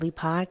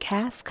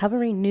podcast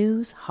covering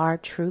news,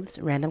 hard truths,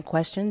 random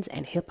questions,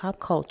 and hip hop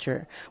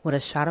culture with a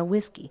shot of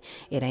whiskey.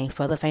 It ain't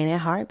for the faint at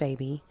heart,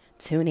 baby.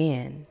 Tune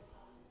in.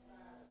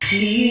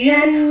 Tea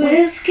and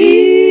whiskey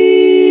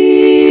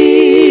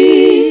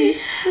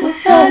with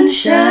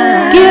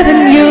sunshine.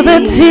 Giving you the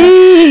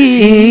tea.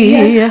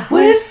 Tea and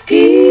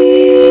whiskey.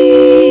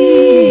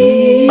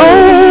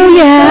 Oh,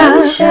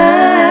 yeah.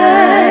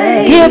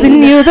 Sunshine.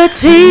 Giving you the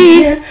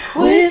tea. And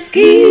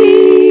whiskey.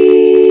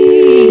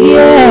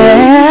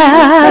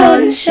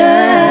 Yeah.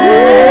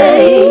 Sunshine.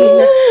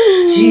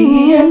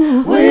 Tea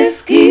and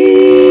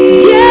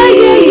whiskey. Yeah.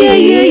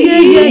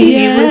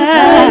 With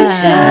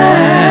sunshine.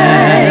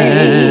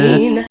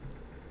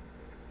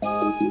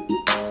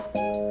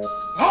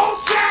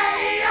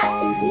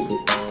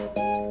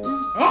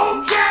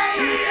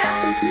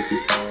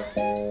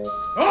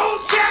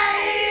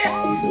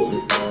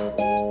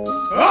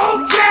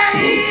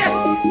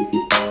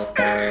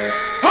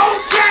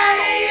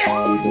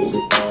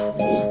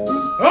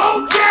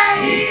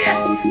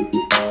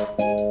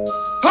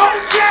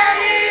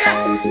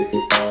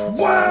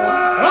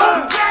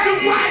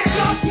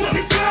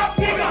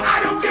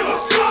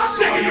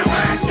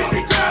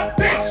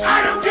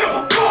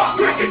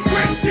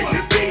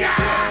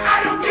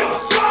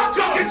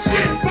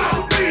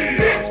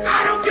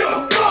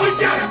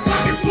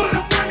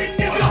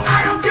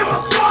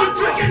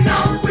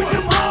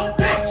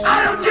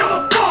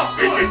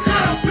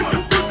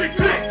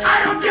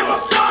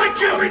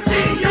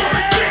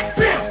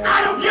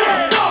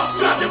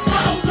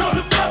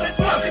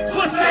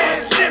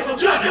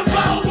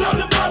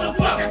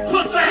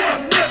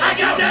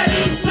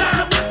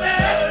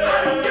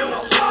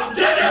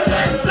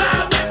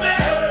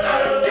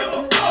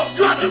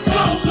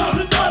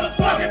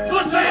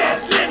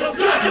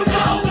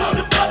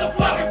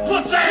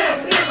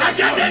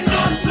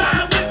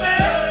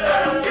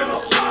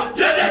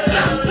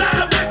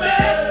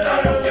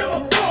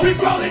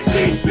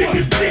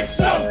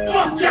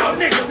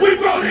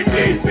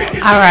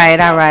 All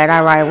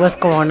right. What's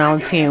going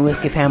on, Tea and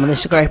Whiskey family?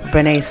 It's your girl, April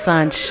Benet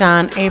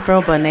Sunshine.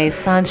 April Benet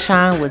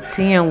Sunshine with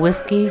Tea and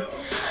Whiskey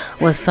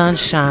with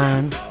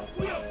Sunshine.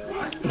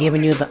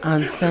 Giving you the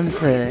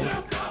uncensored,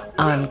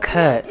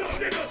 uncut,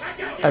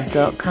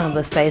 adult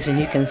conversation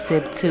you can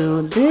sip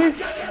to.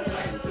 This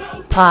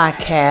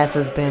podcast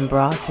has been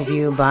brought to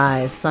you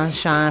by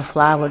Sunshine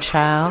Flower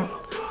Child,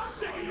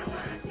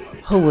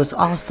 who is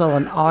also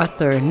an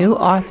author, new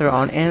author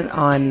on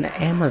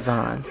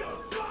Amazon,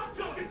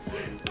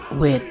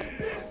 with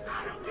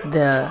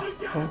the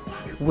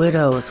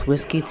Widow's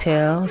Whiskey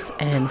Tales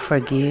and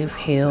Forgive,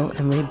 Heal,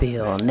 and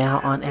Rebuild, now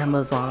on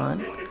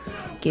Amazon.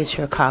 Get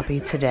your copy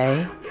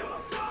today.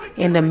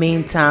 In the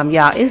meantime,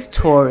 y'all, it's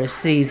Taurus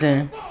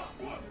season.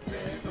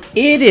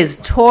 It is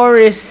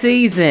Taurus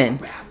season.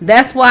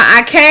 That's why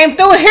I came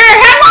through here.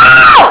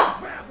 Hello!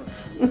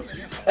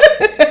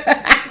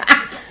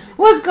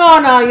 What's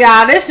going on,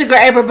 y'all? This is your girl,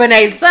 April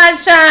Benet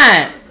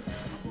Sunshine.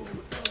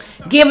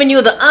 Giving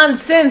you the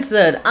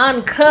uncensored,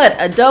 uncut,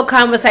 adult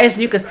conversation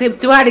you can sip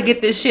to. How to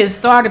get this shit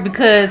started,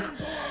 because,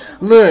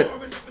 look,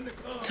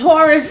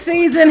 Taurus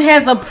season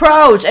has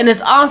approached, and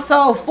it's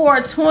also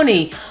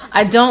 420.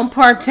 I don't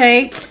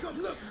partake.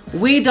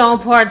 We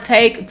don't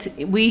partake.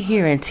 We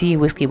here in Tea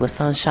and Whiskey with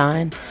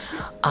Sunshine.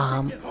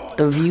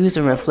 The views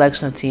and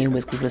reflection of Tea and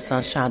Whiskey with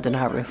Sunshine do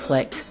not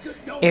reflect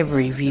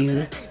every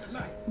view,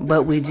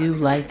 but we do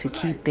like to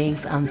keep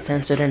things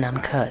uncensored and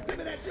uncut.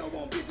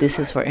 This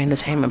is for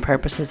entertainment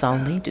purposes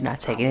only. Do not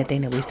take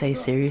anything that we say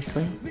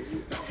seriously.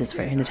 This is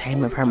for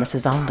entertainment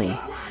purposes only. Do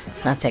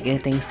not take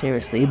anything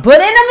seriously. But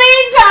in the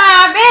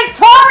meantime, it's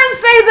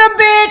Taurus season,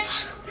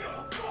 bitch.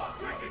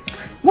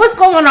 What's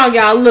going on,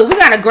 y'all? Look, we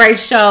got a great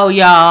show,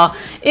 y'all.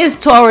 It's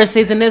Taurus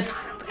season. It's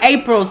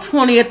April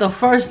 20th, the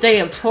first day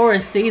of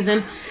Taurus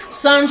season.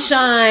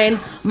 Sunshine,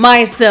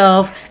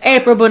 myself,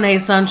 April Benet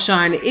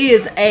Sunshine,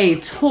 is a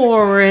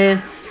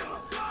Taurus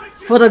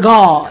for the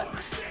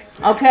gods.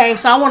 Okay,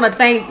 so I want to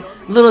thank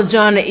Little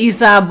John, the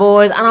Eastside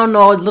Boys. I don't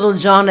know if Little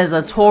John is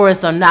a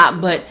Taurus or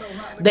not, but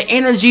the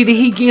energy that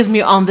he gives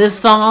me on this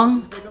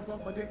song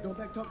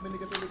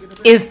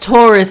is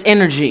Taurus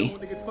energy.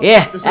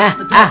 Yeah. Come on,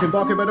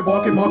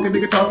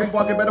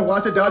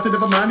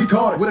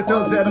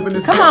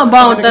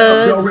 Bone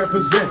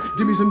Thugs.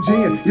 Give me some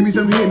gin, give me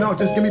some hen. No,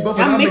 just give me both.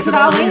 I'll mix it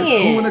all in.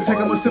 Who wanna take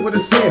a sip of the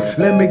sin?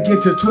 Let me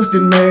get you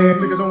twisted, man.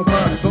 Niggas on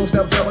fire, don't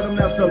stop dropping them,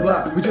 not so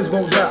live. We just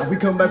won't die. We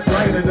come back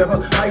flying and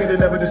never higher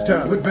than ever this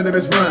time with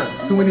venomous rhyme.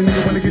 So any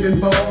nigga wanna get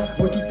involved,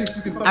 what you think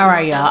you can? All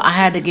right, y'all. I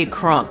had to get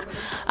crunk.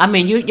 I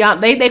mean, y'all,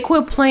 they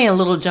quit playing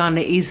Little John,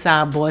 the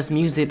Eastside Boys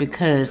music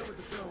because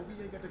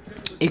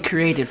it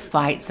created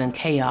fights and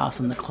chaos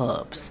in the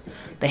clubs.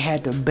 They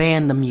had to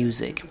ban the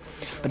music.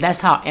 But that's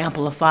how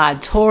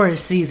amplified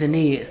Taurus season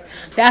is.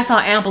 That's how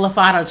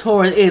amplified a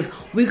Taurus is.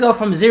 We go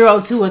from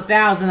 0 to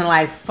 1,000 in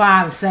like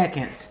 5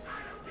 seconds.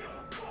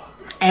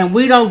 And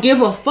we don't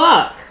give a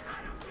fuck.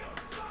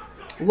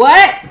 What?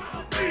 I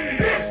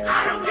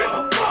don't give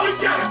a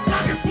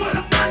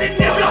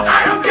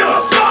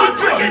fuck.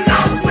 Drinking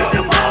out with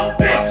them all,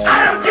 bitch.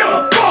 I don't give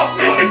a fuck.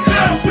 In the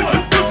club.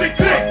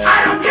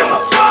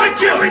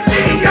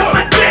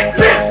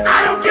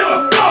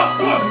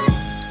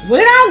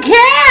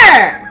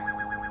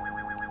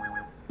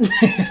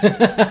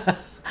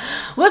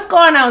 What's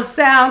going on?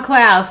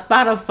 SoundCloud,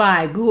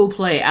 Spotify, Google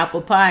Play,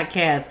 Apple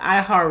Podcasts,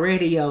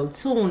 iHeartRadio,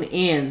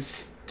 TuneIn,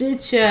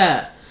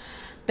 Stitcher.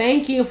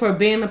 Thank you for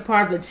being a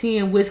part of the Tea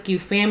and Whiskey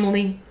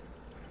family.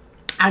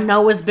 I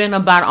know it's been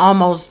about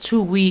almost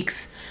 2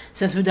 weeks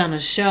since we've done a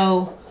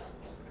show,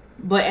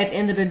 but at the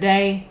end of the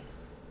day,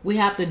 we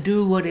have to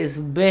do what is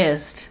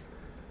best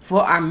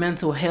for our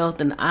mental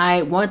health. And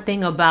one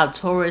thing about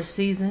Taurus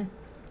season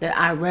that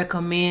I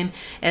recommend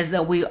is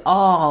that we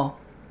all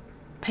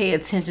pay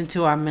attention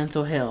to our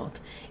mental health.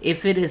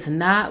 If it is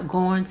not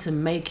going to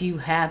make you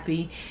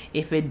happy,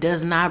 if it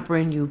does not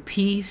bring you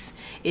peace,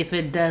 if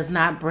it does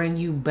not bring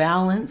you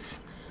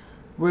balance,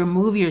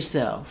 remove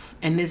yourself.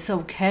 And it's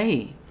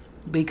okay,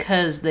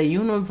 because the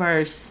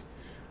universe,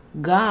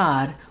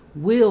 God,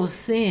 will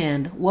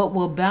send what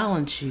will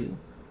balance you.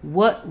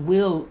 What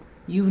will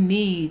you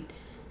need,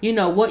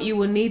 what you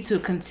will need to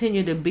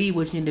continue to be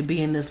what you need to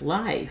be in this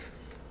life.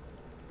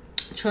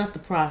 Trust the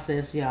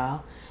process,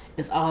 y'all.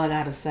 Is all I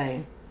gotta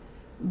say.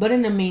 But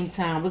in the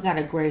meantime, we got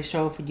a great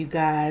show for you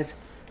guys.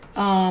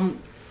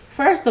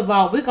 First of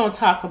all, we're gonna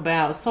talk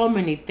about so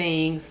many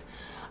things.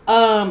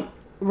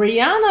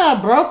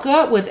 Rihanna broke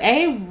up with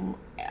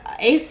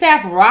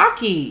A$AP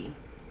Rocky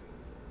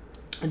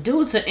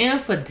due to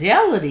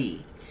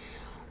infidelity.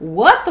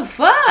 What the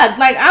fuck?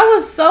 Like, I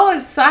was so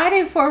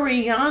excited for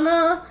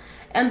Rihanna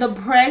and the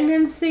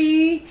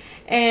pregnancy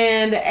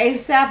and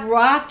A$AP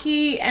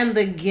Rocky and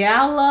the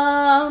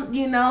gala,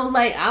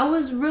 I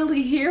was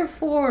really here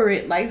for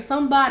it. Like,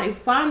 somebody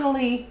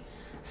finally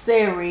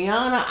said,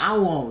 Rihanna, I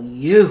want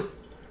you.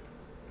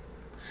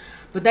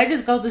 But that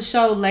just goes to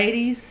show,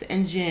 ladies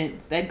and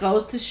gents, that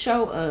goes to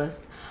show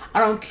us, I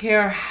don't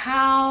care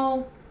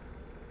how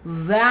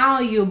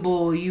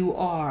valuable you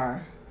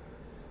are,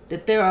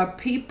 that there are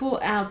people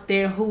out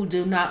there who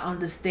do not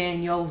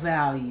understand your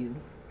value.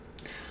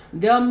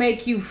 They'll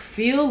make you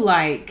feel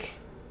like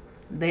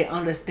they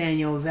understand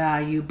your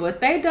value,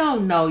 but they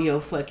don't know your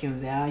fucking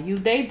value.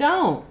 They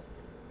don't.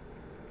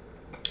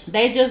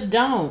 They just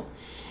don't.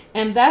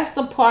 And that's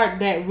the part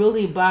that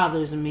really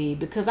bothers me,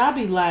 because I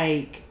be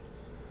like,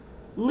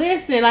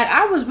 listen,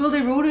 I was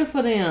really rooting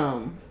for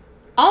them.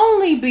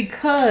 Only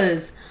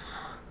because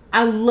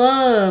I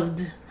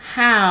loved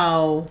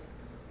how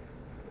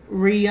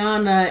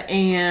Rihanna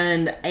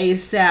and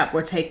A$AP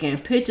were taking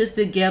pictures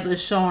together,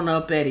 showing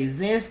up at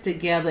events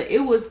together.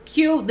 It was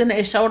cute. Then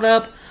they showed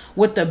up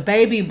with the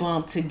baby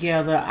bump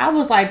together. I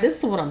was like, this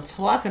is what I'm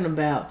talking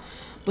about.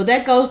 But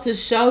that goes to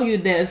show you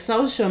that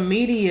social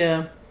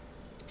media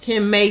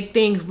can make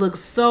things look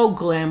so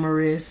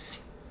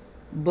glamorous,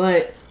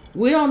 but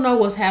we don't know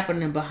what's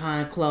happening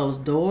behind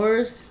closed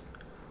doors.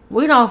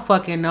 We don't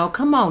fucking know.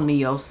 Come on,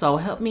 Neo Soul,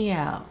 help me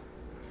out.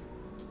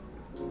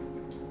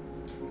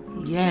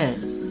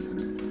 Yes.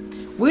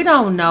 We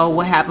don't know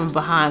what happened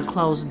behind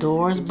closed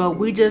doors, but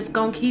we just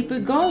gonna keep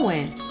it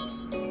going.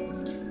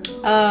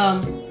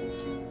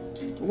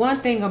 One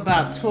thing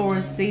about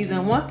Taurus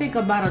season, one thing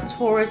about a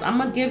Taurus, I'm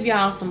gonna give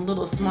y'all some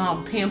little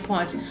small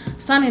pinpoints.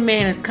 Sunny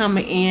Man is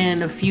coming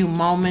in a few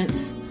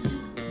moments,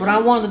 but I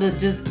wanted to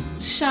just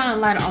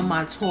shine light on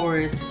my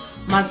Taurus.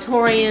 My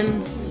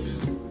Taurians,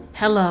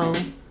 hello.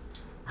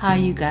 Hi,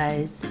 you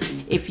guys.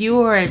 If you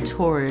are a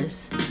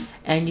Taurus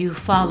and you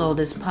follow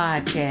this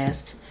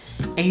podcast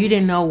and you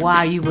didn't know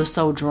why you were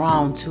so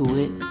drawn to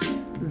it,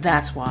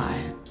 that's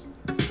why.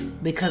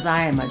 Because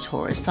I am a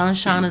Taurus.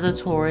 Sunshine is a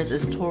Taurus.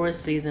 It's Taurus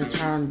season.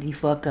 Turn the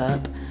fuck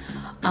up.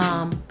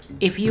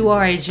 If you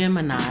are a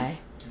Gemini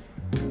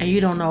and you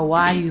don't know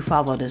why you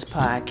follow this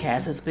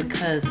podcast, it's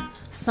because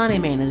Sunny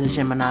Man is a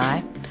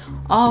Gemini.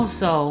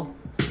 Also,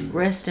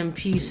 rest in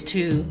peace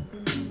to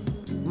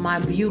my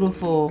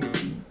beautiful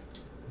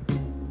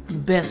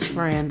best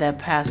friend that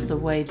passed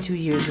away 2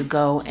 years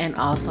ago, and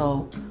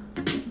also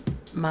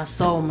my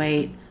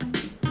soulmate,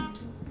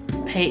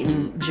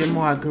 Peyton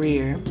Jamar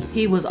Greer.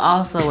 He was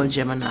also a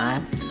Gemini.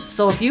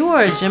 So if you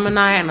are a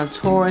Gemini and a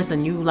Taurus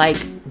and you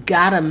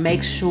gotta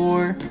make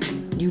sure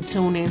you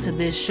tune into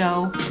this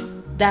show,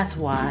 that's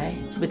why.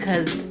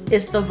 Because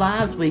it's the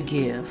vibes we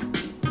give.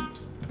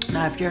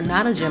 Now, if you're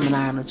not a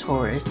Gemini and a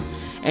Taurus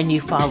and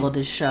you follow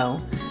this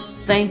show,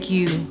 thank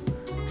you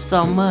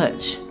so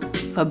much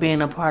for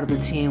being a part of the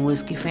Tea and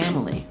Whiskey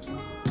family.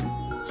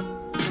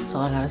 That's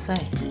all I gotta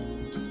say.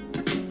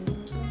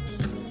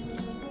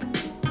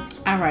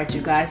 Alright,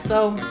 you guys,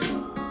 so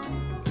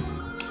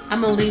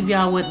I'm gonna leave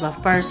y'all with my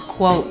first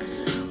quote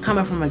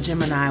coming from a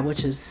Gemini,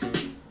 which is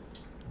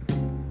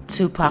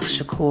Tupac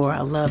Shakur.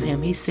 I love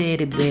him. He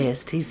said it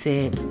best. He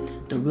said,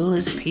 the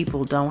realest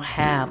people don't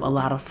have a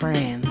lot of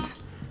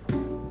friends.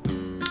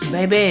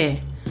 Baby,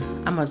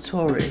 I'm a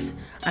Taurus.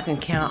 I can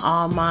count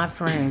all my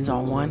friends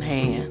on one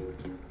hand.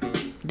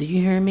 Do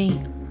you hear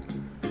me?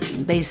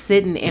 They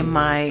sitting in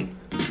my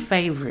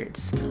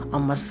favorites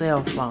on my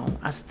cell phone.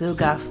 I still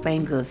got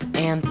fingers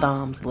and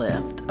thumbs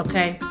left.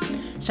 Okay?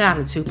 Shout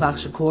out to Tupac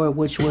Shakur,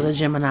 which was a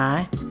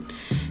Gemini.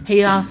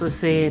 He also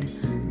said,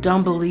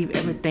 don't believe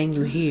everything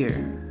you hear.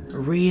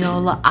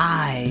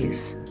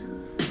 Realize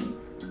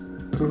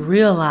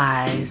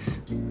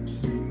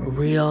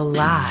real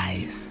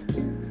lies.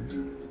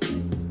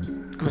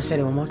 I'm gonna say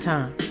that one more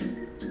time.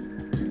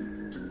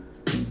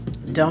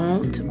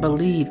 Don't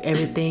believe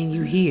everything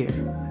you hear.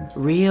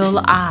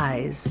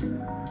 Realize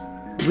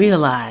real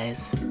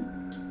lies.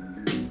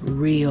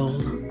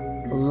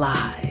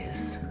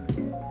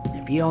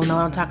 If you don't know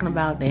what I'm talking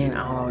about, then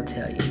I don't know what to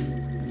tell you.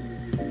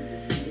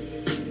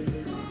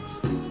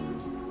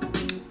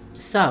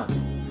 So,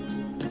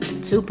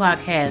 Tupac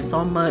had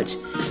so much,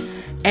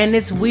 and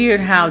it's weird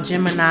how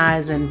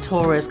Geminis and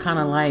Taurus kind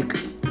of like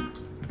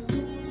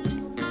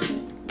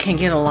can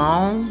get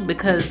along,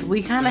 because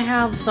we kind of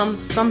have some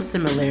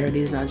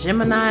similarities. Now,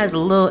 Gemini is a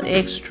little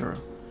extra.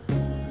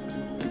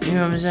 You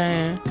know what I'm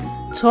saying?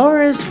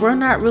 Taurus, we're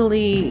not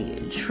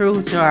really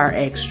true to our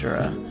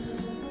extra,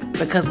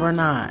 because we're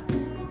not.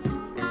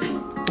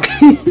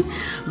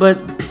 But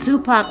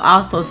Tupac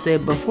also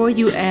said, before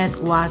you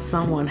ask why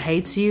someone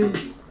hates you,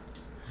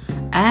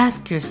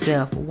 ask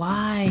yourself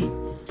why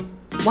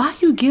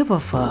you give a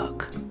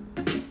fuck.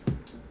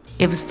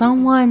 If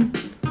someone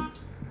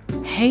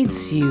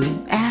hates you,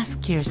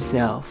 ask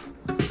yourself,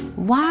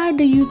 why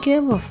do you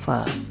give a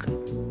fuck?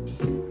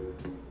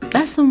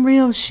 That's some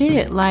real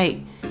shit. Like,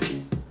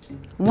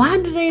 why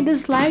do they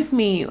dislike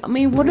me? I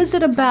mean, what is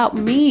it about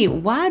me?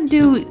 Why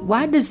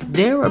does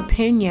their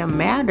opinion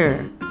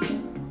matter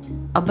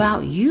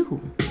about you?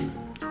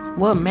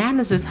 What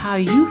matters is how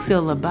you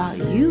feel about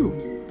you.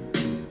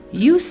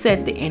 You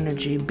set the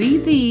energy. Be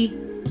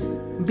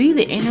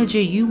the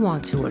energy you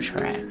want to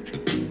attract.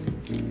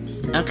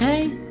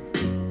 Okay?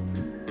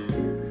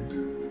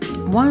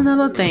 One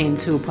other thing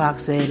Tupac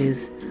said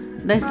is,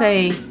 they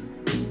say,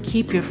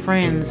 keep your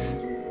friends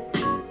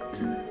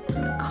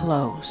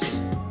close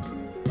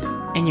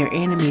and your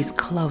enemies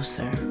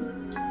closer.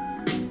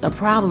 The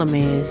problem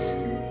is,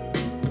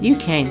 you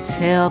can't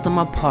tell them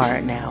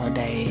apart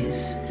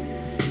nowadays.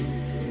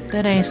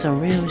 That ain't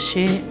some real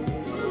shit.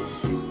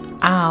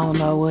 I don't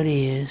know what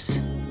is.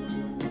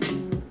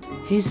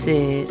 He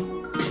said,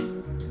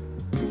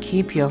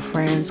 keep your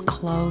friends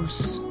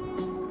close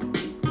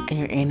and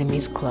your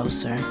enemies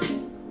closer.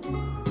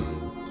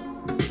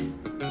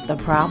 The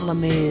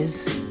problem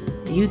is,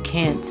 you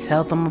can't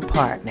tell them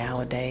apart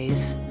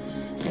nowadays.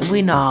 And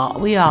we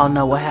all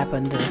know what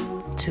happened to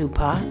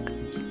Tupac.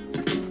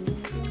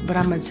 But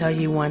I'm going to tell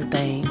you one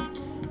thing.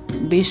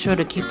 Be sure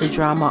to keep the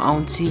drama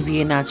on TV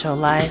and not your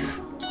life.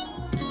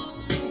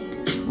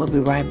 We'll be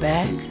right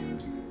back.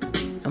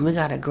 And we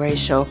got a great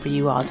show for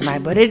you all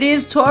tonight. But it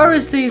is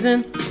Taurus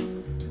season.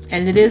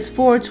 And it is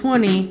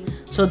 420.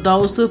 So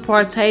those who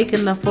partake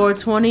in the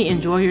 420,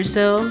 enjoy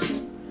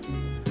yourselves.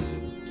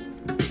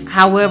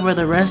 However,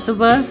 the rest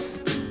of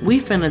us, we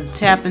finna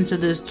tap into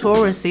this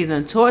Taurus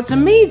season. To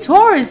me,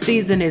 Taurus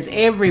season is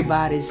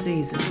everybody's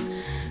season.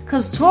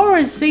 Cause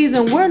Taurus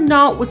season, we're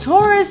known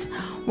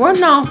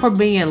for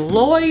being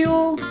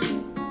loyal.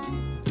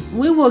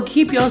 We will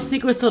keep your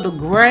secrets to the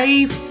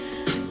grave.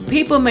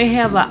 People may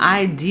have an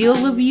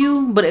ideal of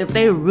you, but if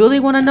they really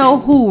want to know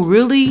who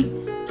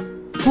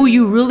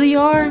you really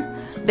are,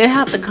 they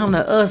have to come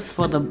to us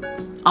for the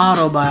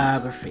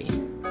autobiography.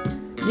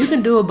 You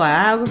can do a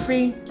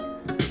biography,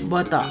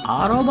 but the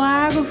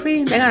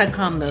autobiography, they gotta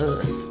come to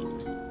us.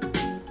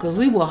 Because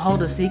we will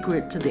hold a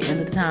secret to the end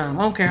of the time.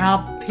 I don't care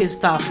how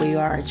pissed off we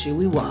are at you.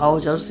 We will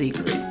hold your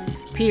secret.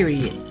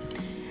 Period.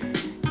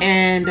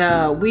 And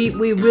we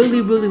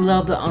really, really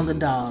love the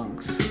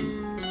underdogs.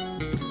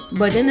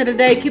 But at the end of the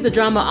day, keep the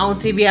drama on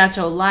TV out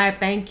your life.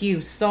 Thank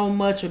you so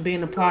much for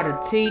being a part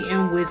of Tea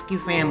and Whiskey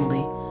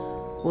family.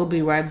 We'll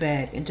be right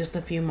back in just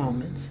a few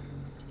moments.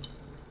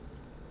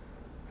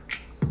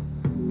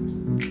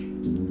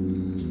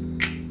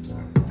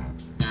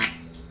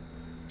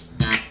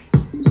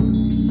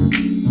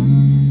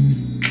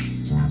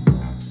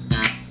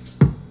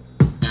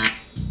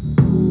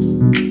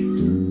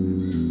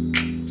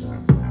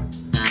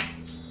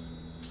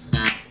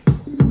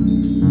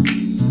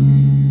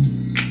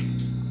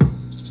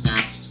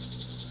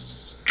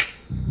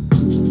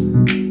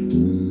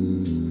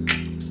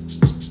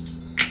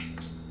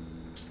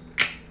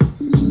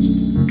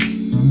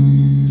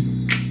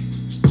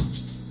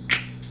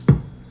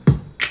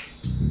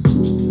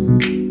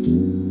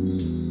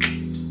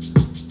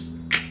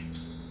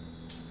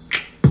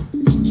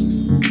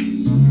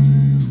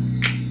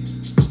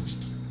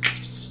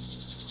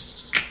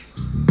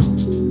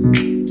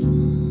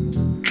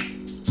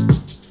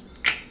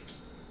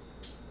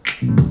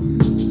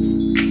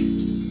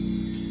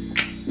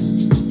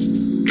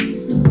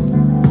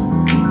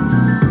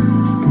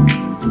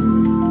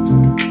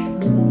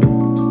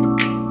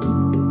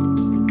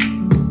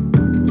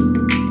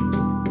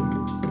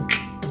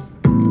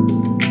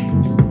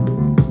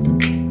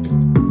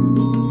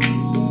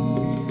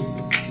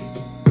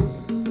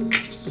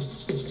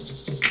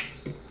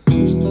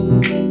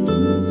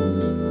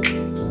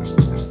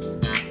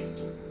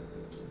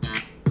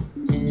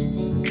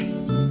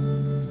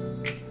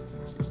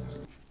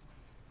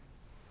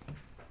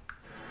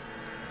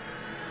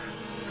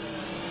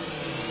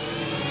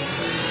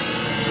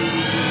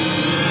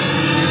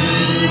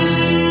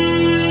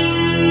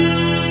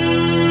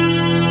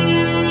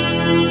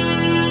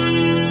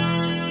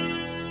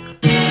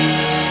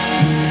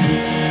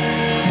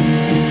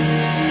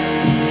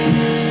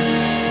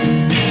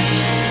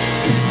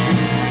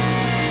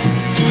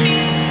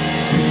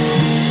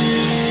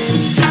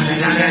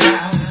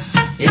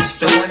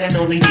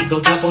 family,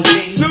 Eagle Double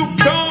G. Snoop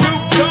Dogg.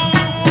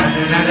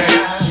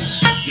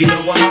 You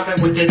know what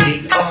happened with the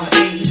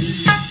D.R.E.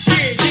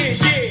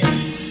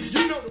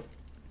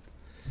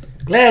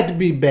 Glad to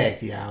be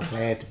back, y'all.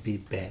 Glad to be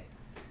back.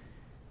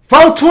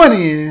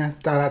 420, and I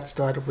thought I'd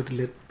start it with a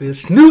little bit of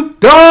Snoop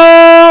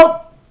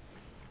Dogg.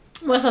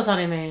 What's up,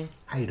 Sonny Man?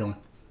 How you doing?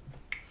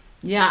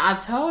 Yeah, I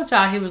told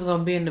y'all he was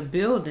gonna be in the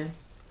building.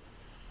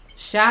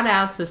 Shout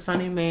out to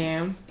Sonny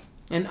Man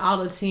and all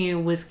the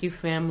 10 Whiskey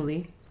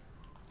family.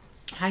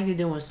 How you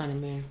doing, Sonny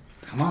Man?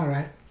 I'm all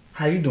right.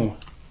 How you doing?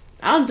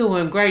 I'm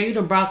doing great. You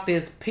done brought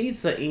this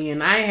pizza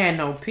in. I ain't had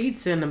no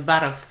pizza in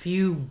about a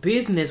few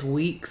business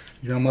weeks.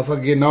 You know,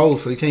 motherfucker getting old,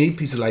 so you can't eat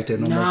pizza like that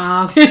no more.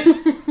 Nah.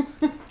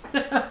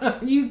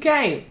 You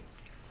can't.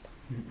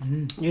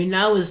 Mm-hmm. You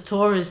know it's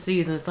tourist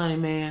season, Sonny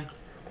Man.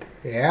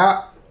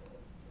 Yeah.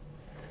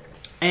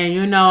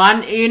 And I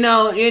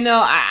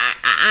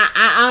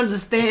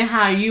understand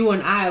how you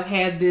and I have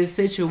had this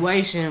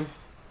situation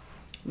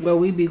where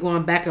we be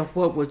going back and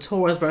forth with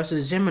Taurus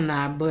versus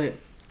Gemini, but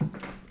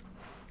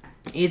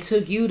it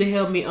took you to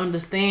help me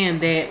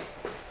understand that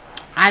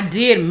I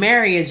did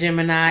marry a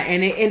Gemini,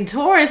 and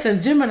Taurus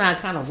and Gemini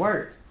kind of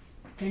work.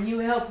 Can you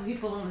help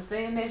people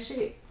understand that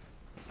shit?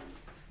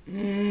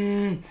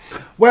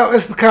 Well,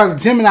 it's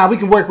because Gemini, we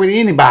can work with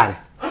anybody.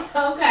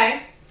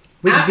 Okay.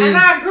 And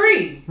I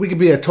agree. We could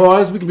be a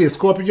Taurus, we could be a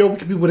Scorpio, we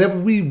could be whatever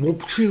we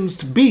choose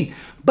to be.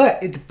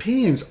 But it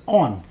depends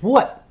on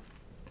what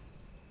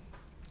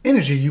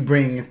energy you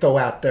bring and throw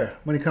out there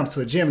when it comes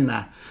to a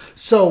Gemini.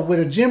 So with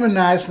a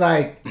Gemini, it's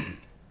like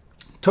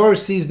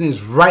Taurus season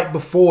is right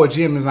before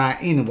Gemini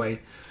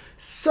anyway.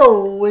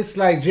 So it's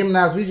like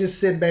Geminis, we just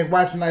sit back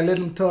watching, like, let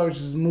them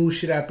Tauruses move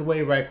shit out the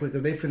way right quick,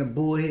 because they finna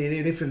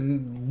bullhead, they finna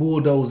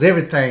bulldoze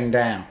everything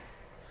down.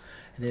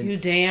 Then, you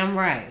damn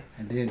right.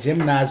 And then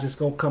Gemini's just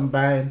gonna come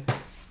by and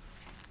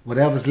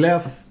whatever's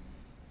left,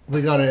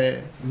 we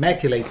gotta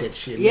immaculate that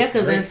shit. Yeah,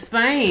 because in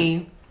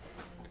Spain,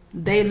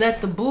 they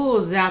let the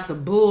bulls out to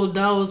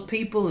bulldoze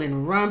people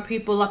and run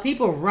people. Like,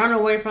 people run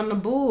away from the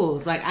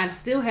bulls. Like, I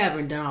still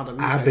haven't done all the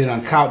research. I've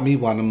been caught me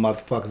one of them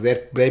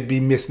motherfuckers. They be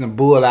missing a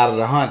bull out of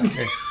the hunt.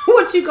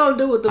 What you gonna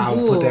do with the bull? I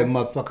would put that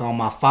motherfucker on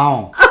my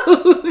phone.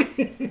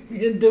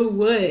 You do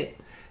what?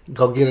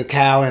 Go get a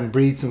cow and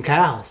breed some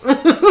cows.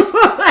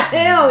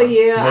 Hell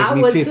yeah.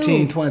 Make me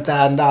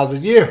 $15,000-$20,000 a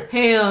year.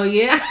 Hell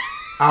yeah.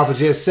 Off of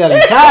just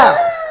selling cows.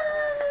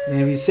 And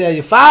if you sell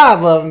you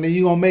 5 of them, then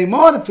you gonna make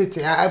more than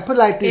 15. I put it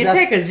like this. It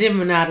take a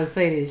Gemini to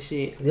say this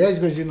shit. Yeah,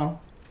 because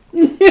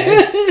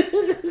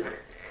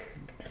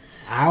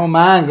I don't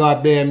mind going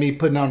out there and me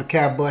putting on a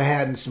cowboy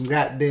hat and some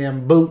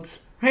goddamn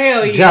boots.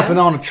 Hell yeah. Jumping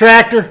on a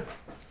tractor.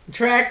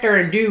 Tractor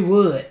and do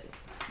what?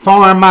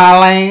 Farm my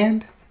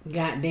land.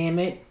 God damn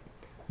it.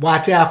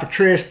 Watch out for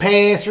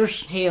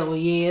trespassers. Hell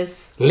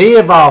yes.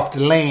 Live off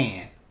the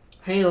land.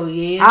 Hell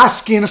yes. I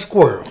skin a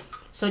squirrel.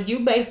 So you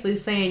basically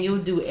saying you'll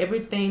do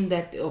everything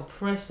that the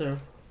oppressor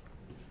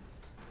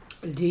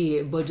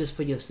did, but just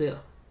for yourself.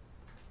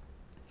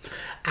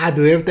 I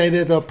do everything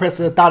that the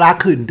oppressor thought I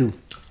couldn't do.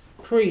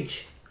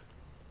 Preach.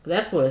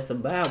 That's what it's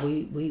about.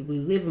 We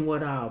living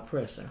with our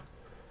oppressor.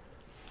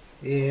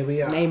 Yeah,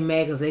 we are. They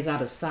mad because they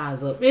got to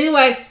size up.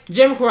 Anyway,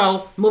 Jim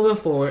Crow, moving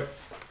forward.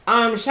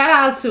 Shout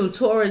out to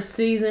Taurus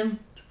season.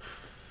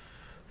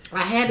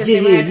 I had to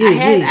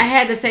say I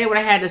had to say what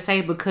I had to say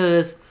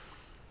because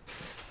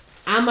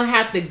I'm gonna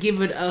have to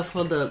give it up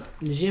for the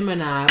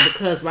Gemini,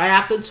 because right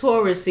after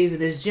Taurus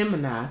season is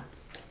Gemini,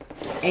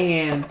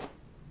 and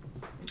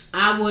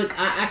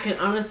I can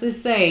honestly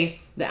say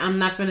that I'm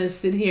not gonna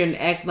sit here and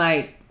act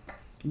like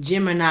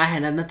Gemini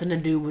had nothing to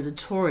do with the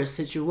Taurus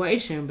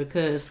situation,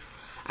 because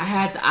I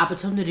had the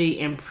opportunity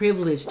and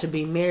privilege to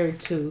be married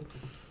to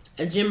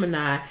a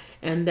Gemini,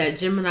 and that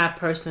Gemini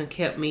person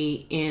kept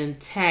me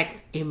intact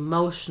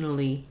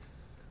emotionally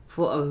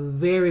for a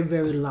very,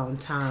 very long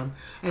time.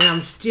 And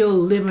I'm still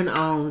living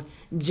on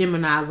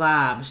Gemini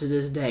vibes to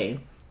this day.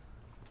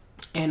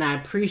 And I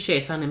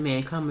appreciate Sonny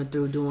Man coming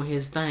through doing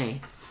his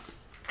thing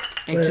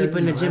and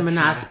keeping the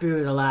Gemini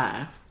spirit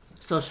alive.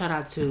 So shout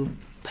out to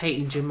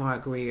Peyton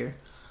Jamar Greer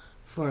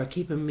for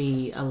keeping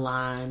me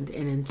aligned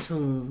and in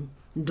tune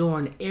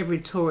during every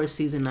Taurus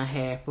season I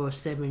had for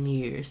 7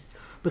 years.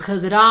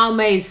 Because it all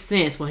made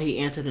sense when he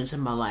entered into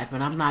my life.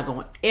 And I'm not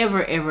going to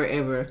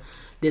ever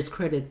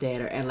discredit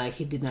that or act like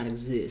he did not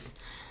exist.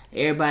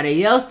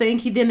 Everybody else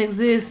think he didn't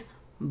exist,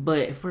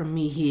 but for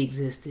me, he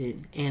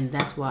existed. And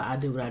that's why I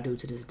do what I do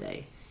to this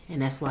day.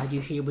 And that's why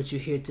you hear what you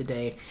hear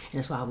today. And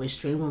that's why we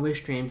stream when we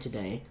stream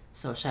today.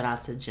 So shout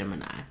out to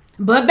Gemini.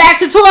 But back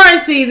to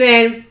Taurus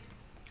season.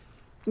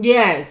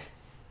 Yes.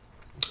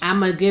 I'm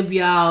going to give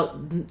y'all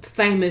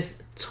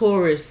famous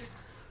Taurus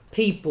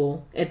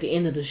people at the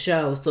end of the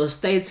show, so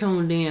stay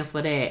tuned in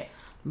for that.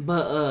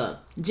 But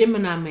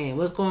Gemini man,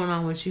 what's going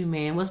on with you,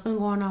 man? What's been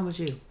going on with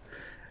you?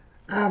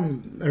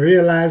 I'm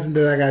realizing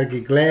that I gotta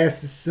get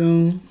glasses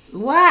soon.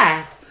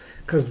 Why?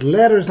 Because the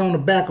letters on the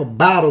back of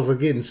bottles are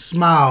getting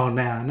small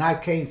now, and I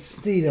can't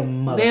see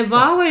them. They've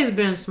always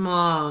been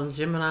small,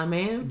 Gemini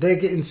man. They're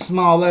getting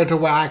smaller to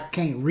where I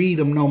can't read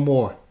them no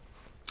more.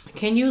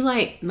 Can you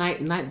like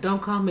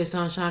don't call me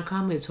sunshine,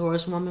 call me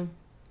Taurus woman?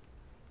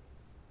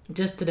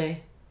 Just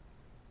today.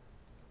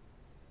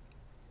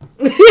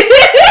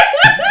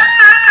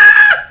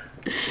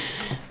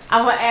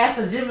 I'm gonna ask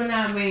the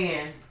Gemini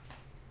man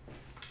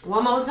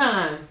one more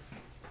time.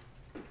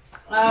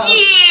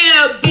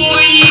 Yeah,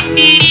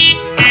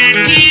 boy.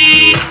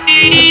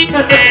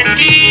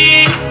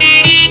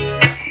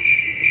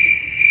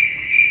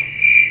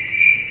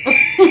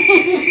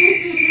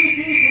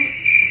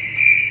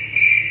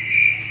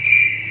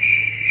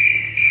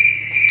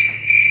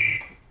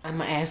 I'm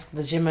gonna ask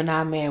the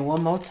Gemini man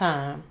one more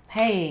time.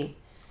 Hey,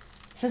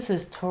 since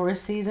it's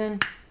Taurus season,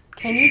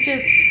 can you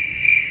just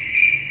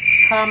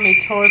call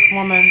me Taurus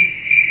woman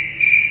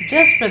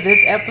just for this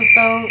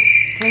episode,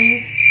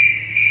 please?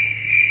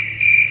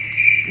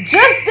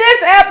 Just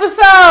this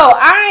episode.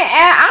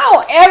 I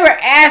don't ever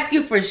ask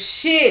you for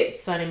shit,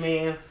 Sonny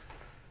man.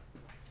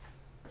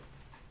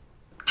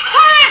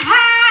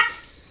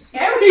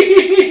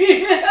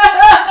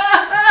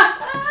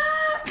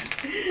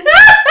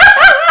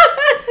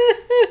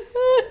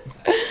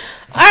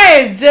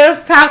 I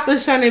just talked to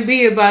Shani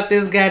B about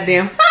this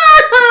goddamn.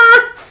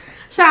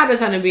 Shout out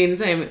to Shani B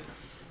Entertainment.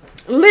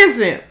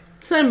 Listen,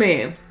 Sonny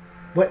man.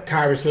 What,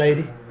 Tyrus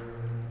lady?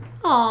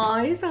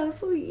 Aw, you're so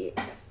sweet.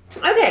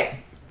 Okay.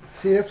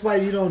 See, that's why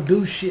you don't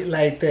do shit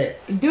like that.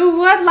 Do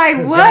what? Like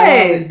 'Cause what?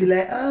 y'all always be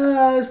like,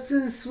 oh, it's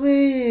too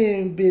sweet.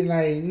 And be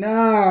like, no,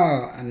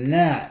 I'm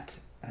not.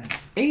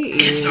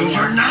 It's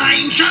Over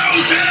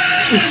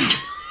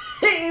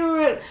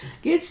 9,000!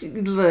 Get you,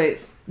 look,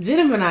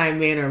 Gemini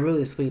men are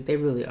really sweet. They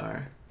really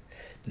are.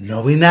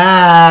 No, we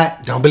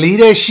not. Don't believe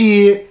that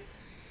shit.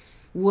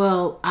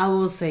 Well, I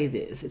will say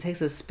this. It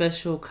takes a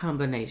special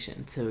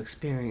combination to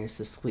experience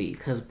the sweet.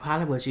 Because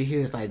probably what you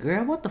hear is like,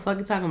 girl, what the fuck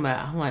you talking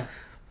about? I'm like,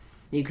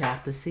 you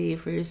got to see it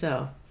for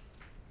yourself.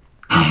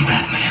 I'm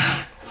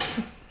Batman.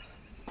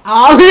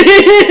 All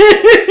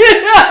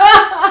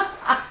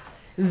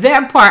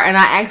that part, and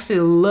I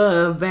actually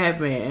love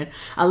Batman.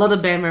 I love the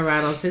Batman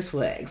ride on Six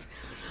Flags.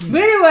 But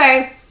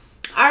anyway,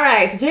 all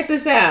right, so check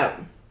this out.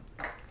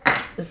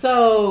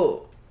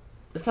 So,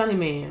 Sonny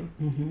Man.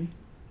 Mm-hmm.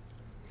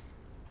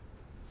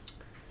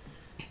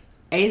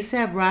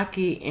 A$AP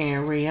Rocky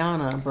and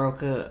Rihanna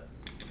broke up.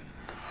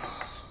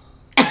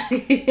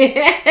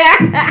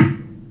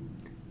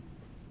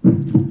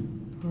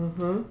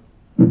 Mm-hmm.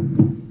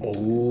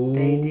 Oh.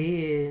 They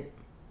did.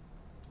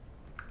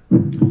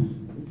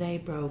 They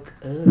broke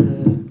up.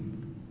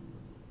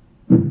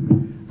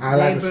 All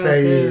I can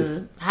say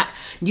is,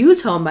 you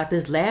told me about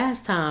this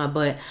last time,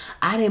 but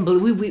I didn't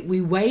believe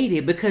we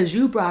waited because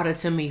you brought it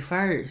to me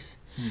first.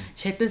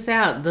 Check this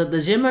out.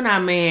 The Gemini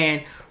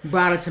man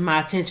brought it to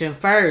my attention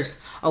first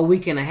a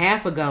week and a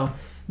half ago,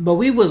 but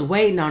we was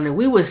waiting on it.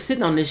 We was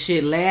sitting on this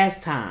shit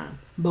last time,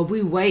 but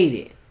we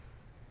waited,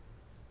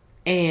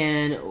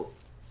 and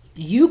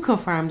you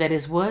confirmed that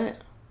it's what?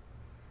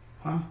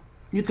 huh?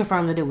 You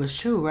confirmed that it was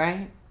true,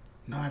 right?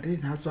 No, I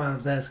didn't. That's why I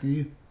was asking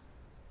you.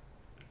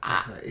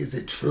 Is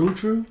it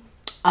true?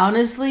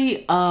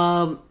 Honestly,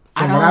 I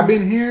From don't. what I've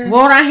been hearing,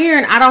 What I'm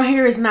hearing, I don't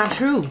hear it's not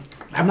true.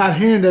 I'm not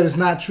hearing that it's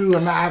not true.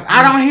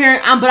 I don't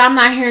hear, but I'm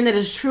not hearing that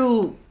it's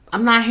true.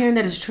 I'm not hearing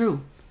that it's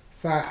true.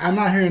 So I'm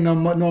not hearing no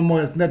more.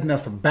 There's nothing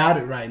else about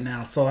it right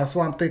now. So that's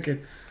why I'm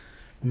thinking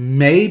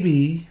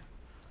maybe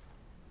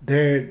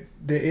there's.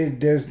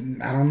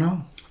 I don't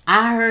know.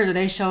 I heard that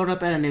they showed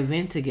up at an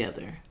event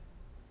together.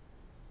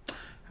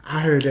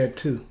 I heard that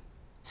too.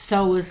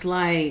 So it's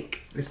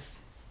like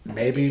It's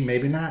maybe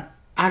not.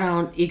 I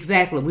don't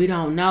exactly. We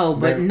don't know,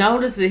 but Right.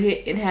 notice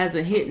it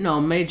hasn't hit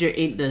no major.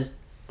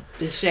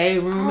 The Shade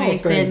Room I ain't don't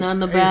said think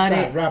nothing about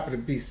A$AP it. Rocky to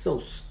be so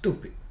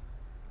stupid.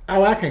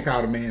 Oh, I can't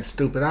call the man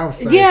stupid. I was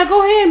saying, Yeah,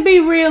 go ahead and be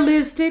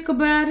realistic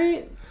about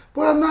it.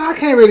 well, no, I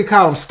can't really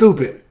call him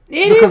stupid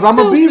It because is I'm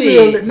gonna be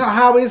stupid. real. No,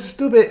 how is it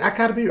stupid? I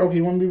gotta be okay.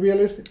 You want to be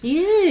realistic?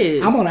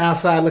 Yes, I'm on the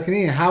outside looking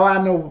in. How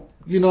I know?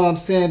 You know what I'm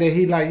saying? That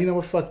he like, you know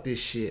what? Fuck this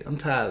shit. I'm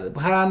tired of it.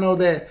 But how I know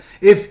that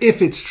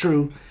if it's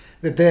true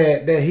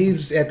that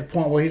he's at the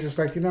point where he's just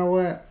like, you know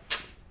what?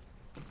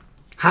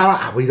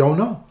 We don't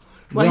know.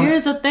 Well, We don't-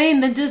 here's the thing.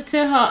 Then just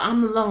tell her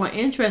I'm no longer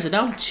interested.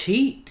 Don't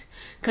cheat.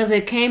 Because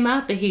it came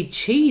out that he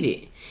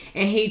cheated.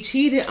 And he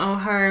cheated on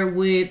her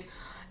with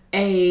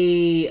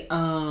a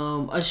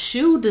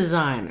shoe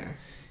designer.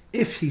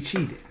 if he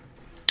cheated.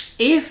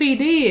 If he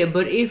did.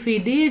 But if he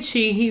did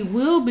cheat, he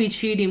will be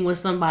cheating with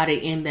somebody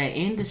in that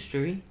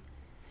industry.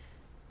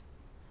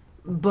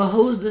 But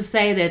who's to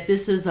say that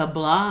this is a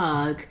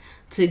blog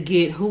to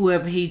get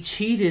whoever he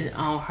cheated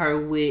on her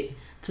with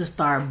to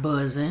start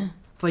buzzing?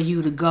 For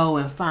you to go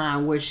and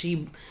find what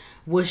she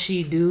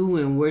do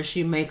and where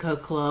she make her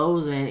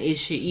clothes, and is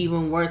she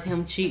even worth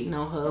him cheating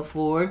on her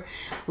for?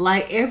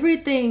 Like,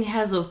 everything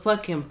has a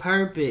fucking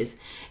purpose.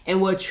 And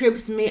what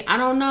trips me, I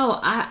don't know.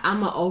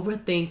 I'm an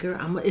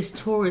overthinker. It's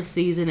Taurus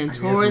season, and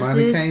Money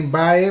Tauruses, can't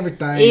buy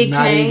everything. It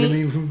Not can't.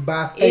 even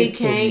buy it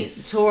can't.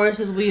 faithfulness.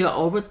 Tauruses, we are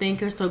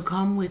overthinkers. So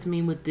come with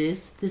me with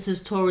this. This is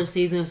Taurus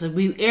season, so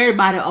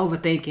everybody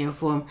overthinking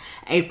from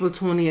April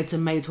 20th to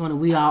May 20th.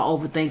 We all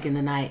overthinking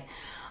tonight.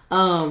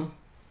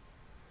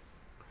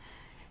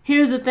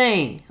 Here's the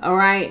thing, all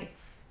right?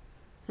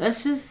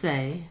 Let's just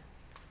say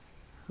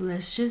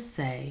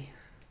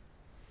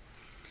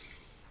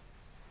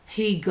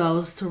he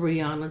goes to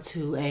Rihanna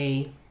to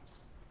a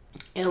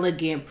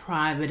elegant,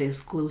 private,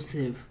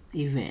 exclusive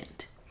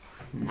event.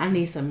 I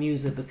need some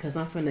music because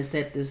I'm finna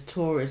set this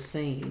tourist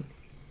scene.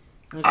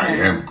 Okay? I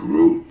am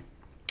Groot.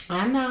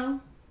 I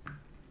know,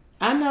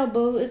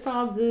 boo. It's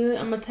all good.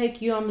 I'm gonna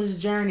take you on this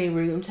journey.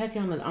 I'm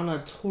taking you on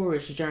a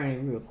tourist journey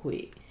real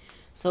quick.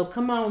 So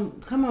come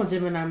on,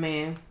 Gemini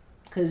man,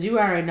 because you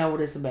already know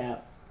what it's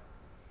about.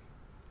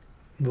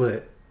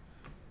 What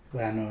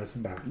I know it's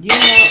about. You know,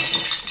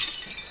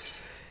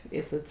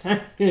 it's a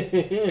turn.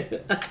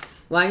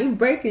 Why you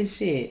breaking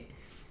shit?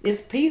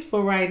 It's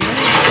peaceful right now.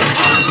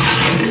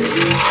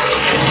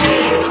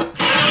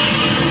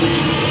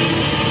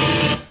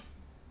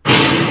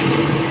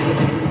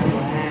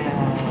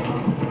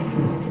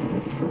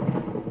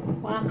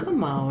 Wow,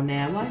 come on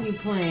now. Why you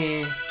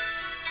playing?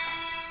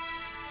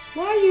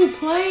 Why you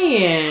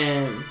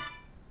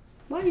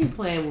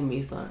playing with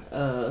me,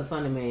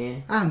 Sonny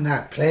Man? I'm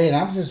not playing.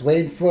 I'm just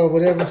waiting for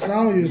whatever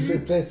song you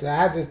should play. So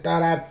I just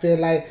thought I'd feel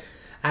like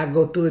I'd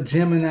go through a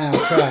Gemini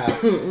trial.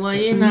 Well,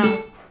 you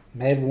know.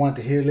 Maybe want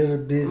to hear a little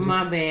bit.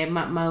 My bad.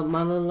 My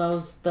little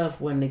old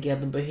stuff wasn't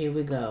together, but here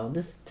we go.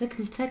 Take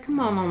him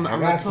on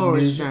a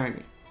tourist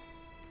journey.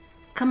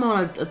 Come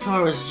on a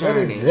tourist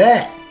journey. What is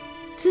that?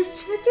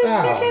 Just check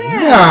it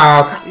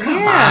out. No,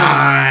 come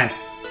on.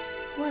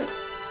 What?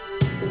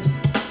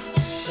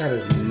 That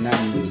is not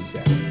new,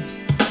 Jack.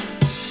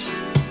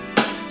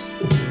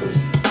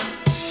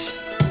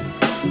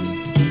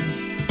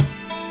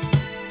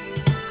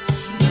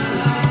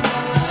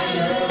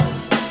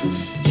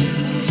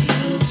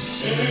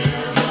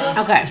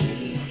 Okay.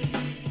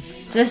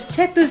 Just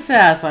check this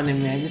out, Sonny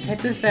Man. Just check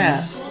this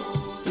out.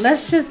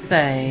 Let's just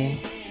say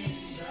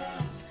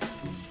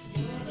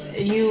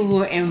you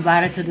were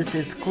invited to this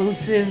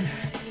exclusive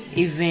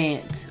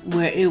event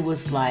where it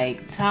was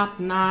like top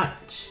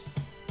notch.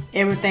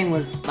 Everything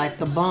was like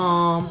the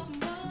bomb.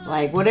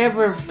 Like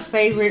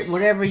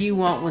whatever you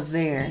want was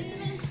there.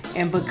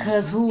 And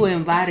because who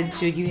invited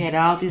you, you had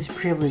all these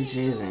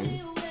privileges and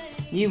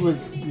you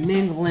was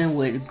mingling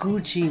with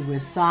Gucci,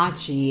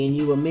 Versace, and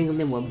you were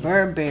mingling with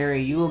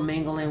Burberry. You were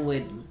mingling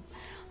with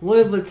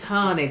Louis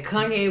Vuitton, and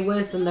Kanye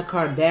West and the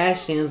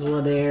Kardashians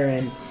were there,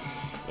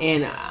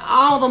 and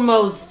all the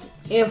most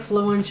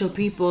influential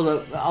people. The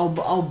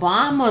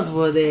Obamas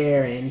were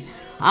there, and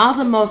all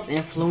the most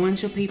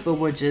influential people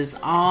were just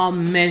all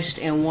meshed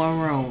in one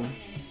room.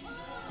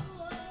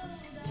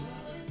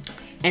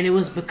 And it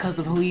was because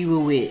of who you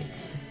were with.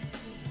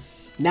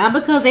 Not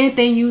because of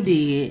anything you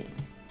did,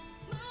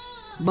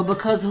 but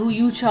because of who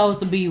you chose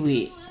to be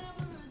with.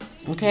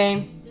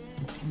 Okay?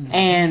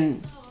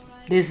 And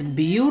this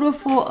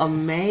beautiful,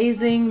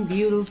 amazing,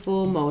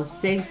 beautiful,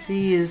 most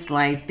sexiest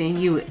like thing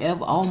you would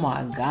ever, oh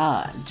my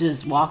God,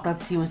 just walked up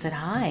to you and said,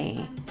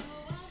 hi.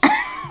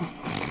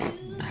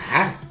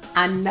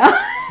 I know.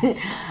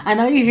 I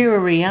know you're here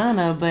with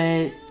Rihanna,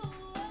 but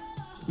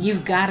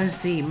you've got to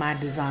see my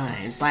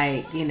designs.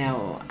 Like, you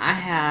know, I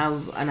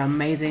have an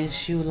amazing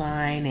shoe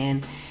line,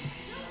 and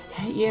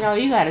you know,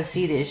 you got to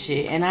see this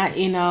shit. And I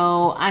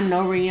know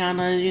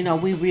Rihanna, you know,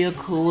 we real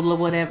cool or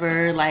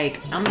whatever.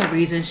 Like, I'm the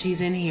reason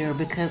she's in here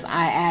because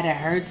I added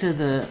her to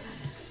the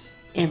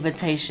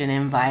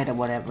invite or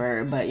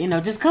whatever. But, you know,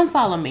 just come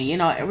follow me. You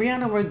know,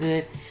 Rihanna, we're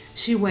good.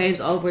 She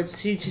waves over.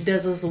 She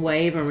does us a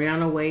wave, and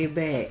Rihanna wave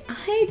back.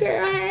 Hey,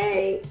 girl,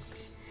 hey.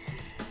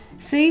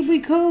 See, we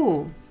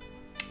cool.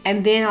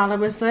 And then all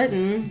of a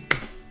sudden,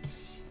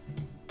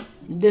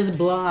 this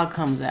blog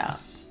comes out.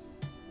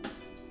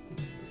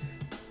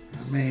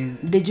 I mean,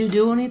 did you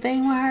do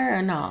anything with her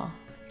or no?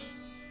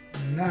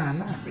 Nah,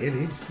 not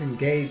really. Just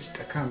engaged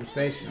a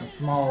conversation, a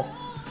small,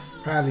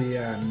 probably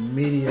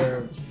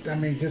media. I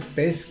mean, just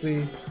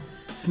basically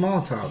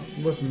small talk.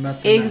 It wasn't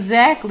nothing.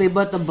 Exactly,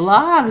 but the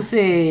blog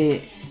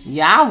said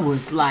y'all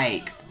was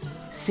like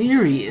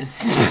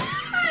serious.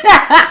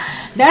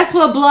 That's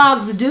what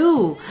blogs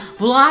do.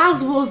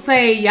 Blogs will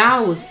say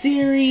y'all was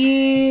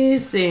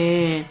serious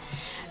and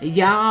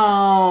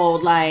y'all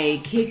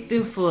like kicked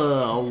it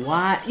for a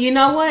while. You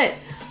know what?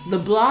 The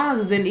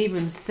blogs didn't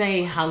even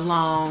say how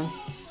long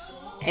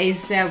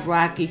A$AP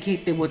Rocky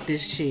kicked it with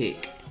this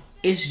chick.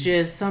 It's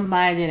just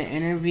somebody did an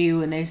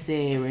interview and they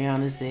said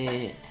Rihanna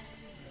said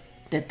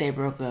that they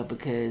broke up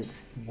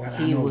because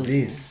he was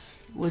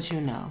this. What you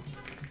know?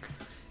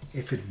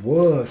 If it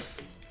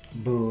was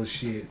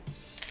bullshit,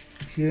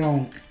 you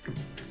don't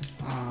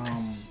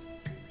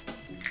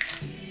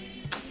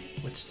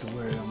what's the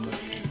word I'm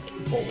looking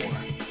for?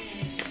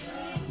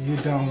 You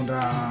don't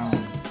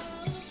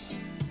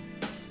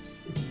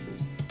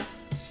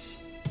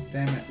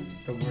damn it,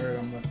 the word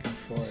I'm looking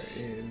for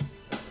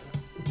is,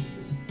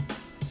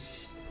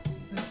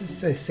 let's just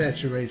say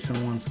saturate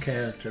someone's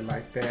character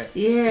like that.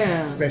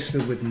 Yeah.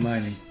 Especially with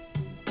money.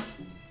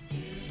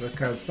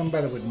 Because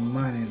somebody with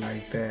money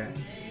like that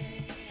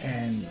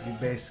and you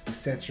basically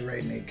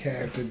saturating their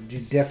character. You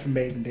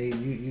defamating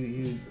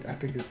you. I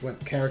think it's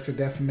what character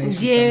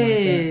defamation.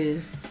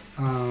 Yes.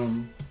 Something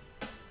like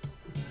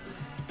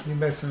that. You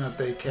messing up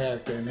their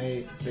character, and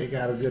they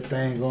got a good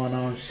thing going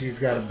on. She's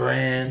got a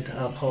brand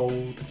to uphold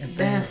and things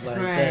That's like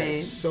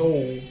right. that.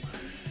 So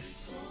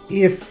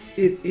if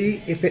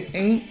it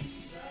ain't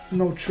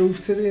no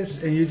truth to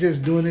this, and you're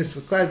just doing this for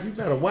class, you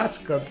better watch,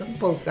 because them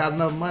folks got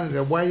enough money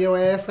to wear your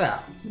ass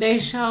out. They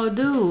sure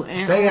do.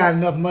 And They got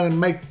enough money to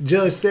make the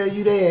judge sell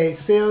you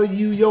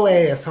your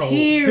asshole.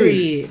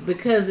 period.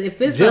 Because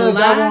if it's Judge, a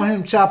lie, I want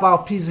him to chop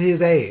off a piece of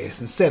his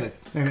ass and sell it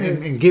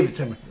and give it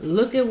to me.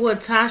 look at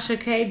what Tasha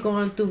K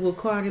going through with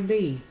Cardi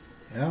B.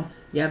 Yeah.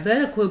 Y'all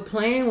better quit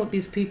playing with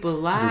these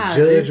people's lives.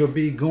 The judge It's- will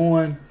be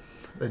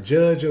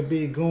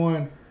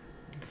going,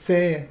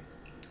 saying,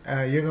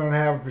 you're going to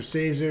have a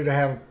procedure to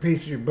have a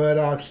piece of your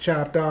buttocks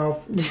chopped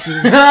off. They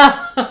leave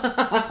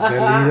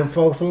them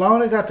folks alone.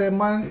 They got that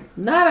money.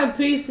 Not a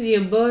piece of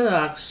your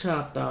buttocks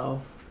chopped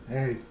off.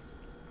 Hey,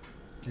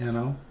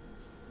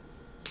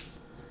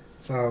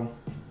 So,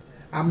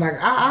 I'm like,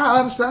 I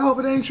honestly, I hope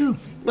it ain't true.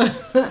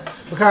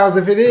 Because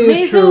if it is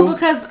Me true, too,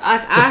 because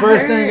I the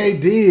first thing heard... they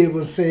did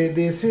was say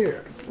this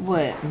here.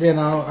 What?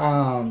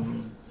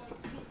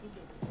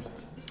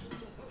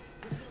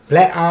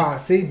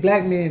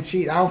 Black men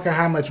cheat. I don't care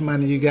how much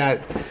money you got.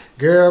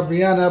 Girl,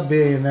 Rihanna a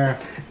billionaire.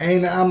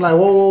 I'm like,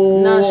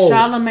 whoa. No,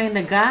 Charlamagne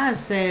the God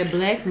said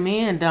black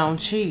men don't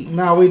cheat.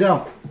 No, we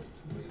don't.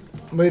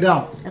 We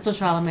don't. That's what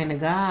Charlamagne the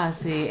God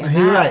said.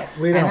 He right.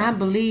 We don't. And I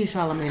believe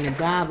Charlamagne the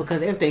God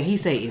because everything he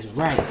say is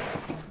right.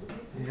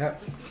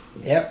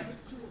 Yep.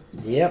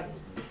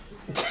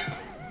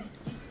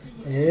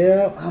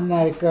 I'm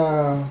like,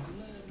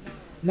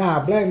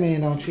 nah, black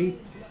men don't cheat.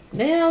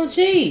 They don't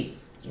cheat.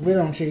 We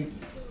don't cheat.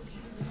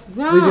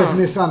 No. We just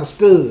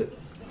misunderstood.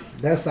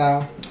 That's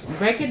all.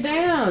 Break it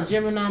down,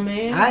 Gemini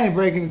man. I ain't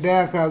breaking it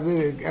down because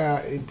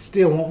it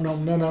still won't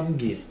none of them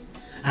get it.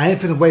 I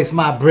ain't finna waste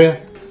my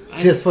breath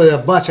just for a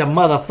bunch of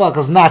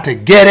motherfuckers not to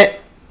get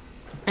it.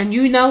 And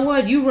you know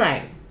what? You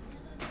right.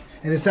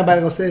 And then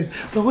somebody gonna say,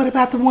 but what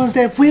about the ones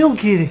that will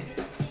get it?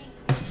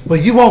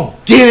 But you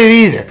won't get it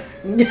either.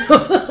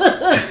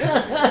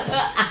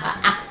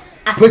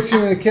 Put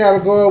you in the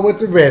category with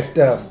the rest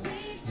of them.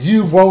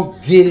 You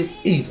won't get it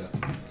either.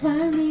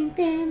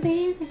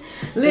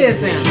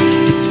 Listen.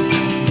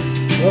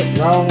 Oh,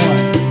 wrong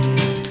one.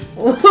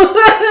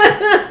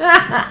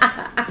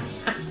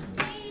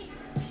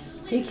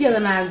 He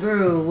killing our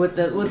groove with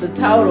the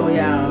total,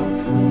 y'all.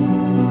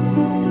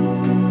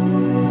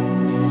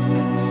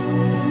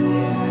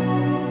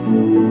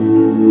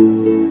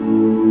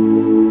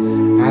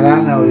 All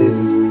I know is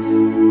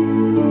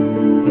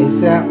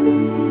ASAP.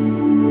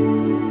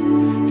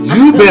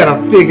 You better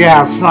figure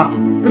out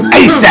something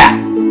ASAP.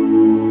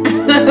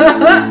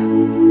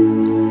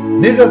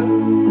 Nigga,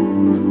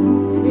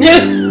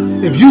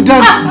 if you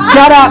done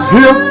got out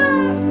here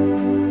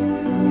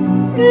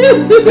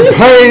and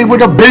played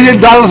with $1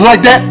 billion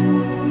like that,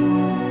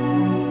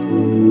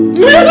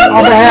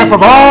 on behalf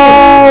of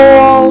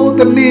all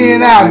the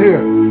men out here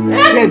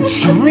that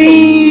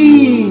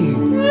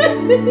dream,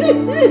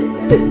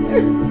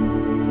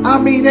 I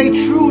mean they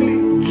truly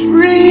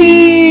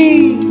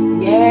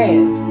dream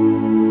Yes.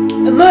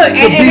 Look,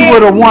 to be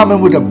with a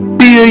woman with $1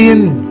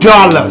 billion.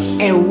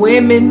 And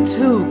women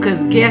too,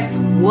 cause guess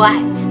what?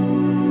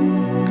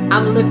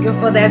 I'm looking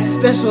for that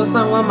special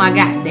someone my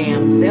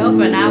goddamn self,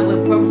 and I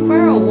would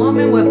prefer a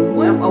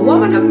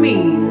woman of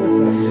means.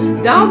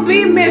 Don't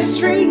be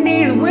mistreating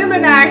these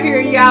women out here,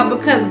 y'all,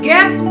 because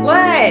guess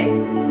what?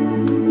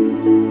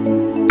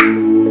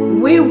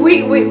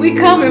 We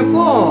coming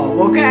for 'em,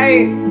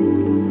 okay?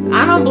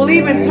 I don't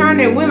believe in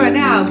turning women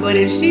out, but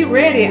if she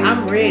ready,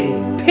 I'm ready.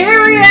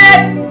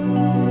 Period.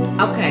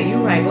 Okay, you're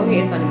right. Go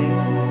ahead, Sonny Man.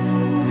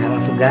 I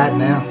done forgot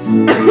now.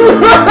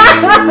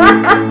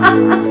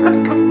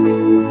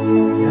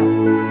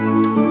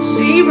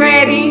 She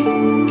ready.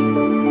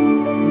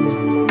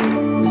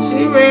 She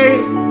ready.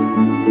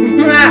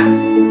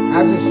 I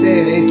just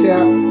said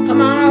ASAP.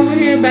 Come on over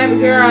here, baby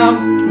girl.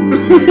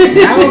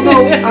 I don't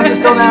know. I'm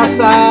just on the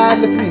outside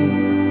looking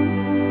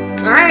in.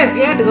 I ain't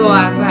scared to go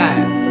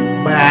outside.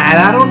 But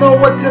I don't know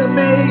what could have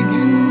made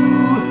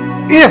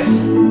you, if,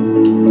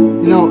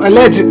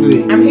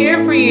 allegedly, I'm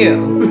here for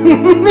you.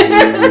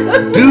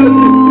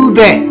 do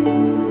that.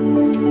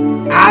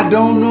 I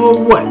don't know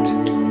what.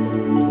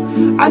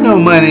 I know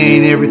money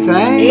ain't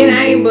everything. It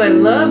ain't, but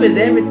love is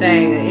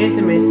everything. And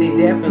intimacy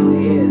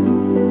definitely is.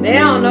 They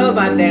don't know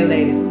about that,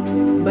 ladies.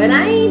 But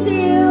I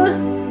do.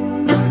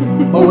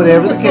 Or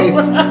whatever the case.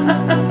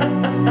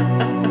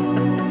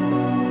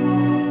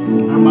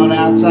 I'm on the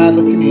outside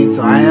looking in,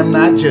 so I am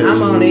not judging.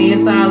 I'm on the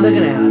inside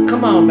looking out.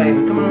 Come on,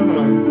 baby. Come on, come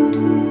on.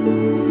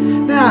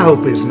 Now I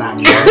hope it's not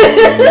true.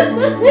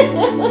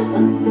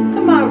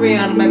 Come on,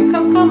 Rihanna, baby.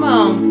 Come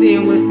on, tea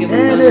and whiskey. with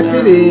And sunshine. if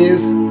it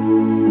is,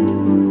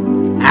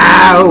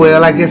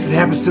 well, I guess it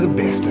happens to the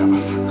best of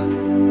us.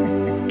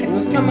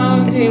 Let's come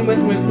on, tea and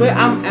whiskey.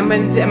 I'm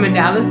in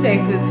Dallas,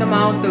 Texas. Come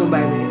on through,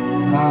 baby.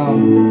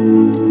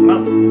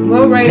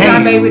 We'll raise our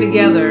Damn. baby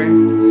together.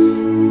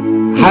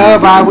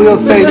 However, I will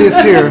say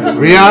this here,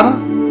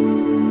 Rihanna.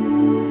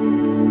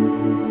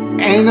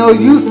 Ain't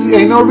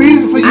no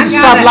reason for you I to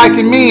stop gotta-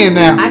 liking men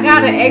now. I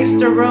got an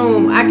extra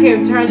room. I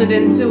can turn it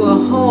into a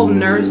whole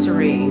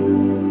nursery. Ain't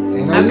no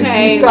reason for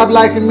Okay. you to stop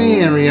liking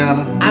men,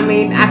 Rihanna. I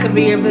mean, I could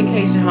be your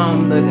vacation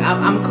home, but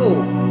I'm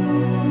cool.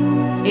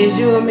 It's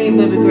you and me,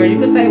 baby girl. You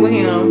can stay with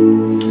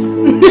him.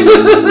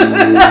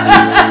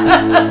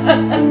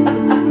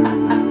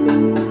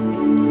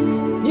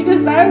 You can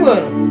stay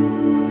with him.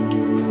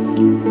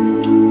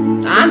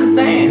 I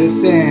understand.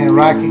 Just saying,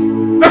 Rocky.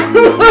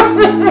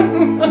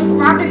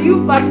 Rocky,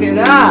 you fucked it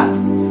up.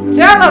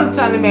 Tell him,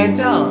 Tony man,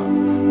 tell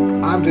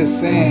him. I'm just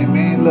saying,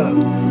 man, look.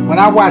 When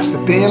I watch The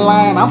Thin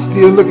Line, I'm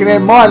still looking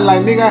at Martin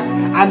like, nigga,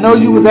 I know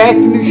you was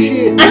acting this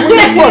shit. What the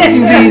fuck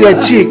you need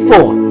that chick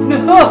for?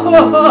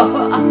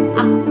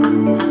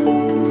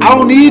 I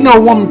don't need no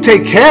woman to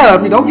take care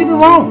of me. Don't get me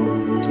wrong.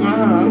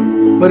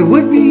 But it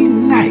would be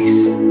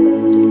nice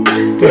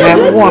to have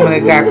a woman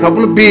that got a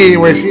couple of billion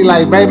where she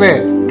like,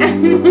 baby,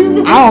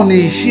 I don't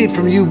need shit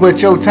from you but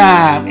your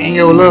time and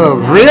your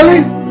love. Really?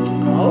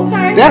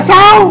 Okay. That's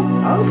all?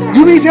 Okay.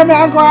 You mean to tell me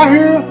I go out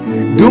here,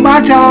 do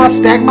my job,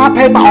 stack my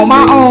paper on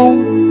my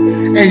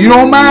own, and you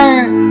don't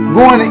mind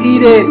going to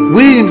eat at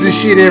Williams and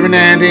shit every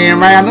now and then,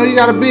 right? I know you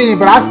got a billion,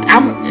 but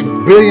I'm a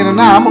billion or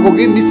not. I'm gonna go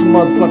get me some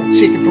motherfucking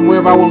chicken from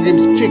wherever I want to get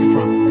me some chicken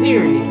from.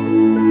 Period.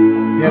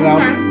 You know?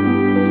 Okay.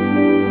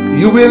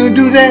 You willing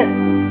to do that?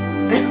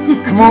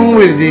 Come on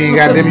with it then,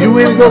 goddamn it. You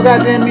willing to go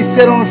goddamn me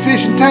sit on a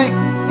fishing tank?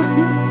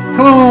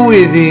 Come on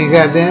with it then,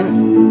 goddamn it.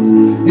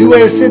 You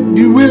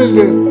willing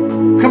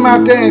to come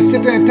out there and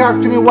sit there and talk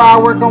to me while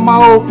I work on my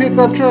old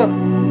pickup truck?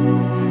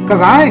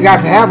 Cause I ain't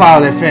got to have all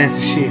that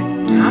fancy shit. All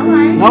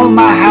right. As long as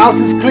my house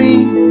is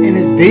clean and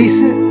it's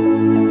decent,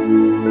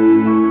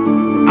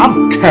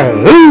 I'm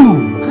cool.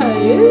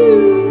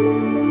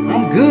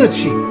 I'm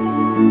Gucci.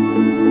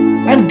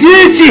 I'm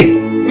Gucci.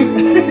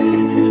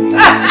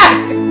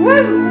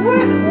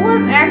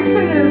 What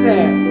accent is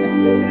that?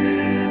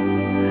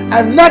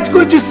 I'm not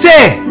going to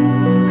say,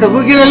 cause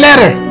we'll get a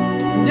letter.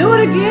 Do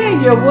it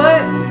again. You're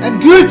what? I'm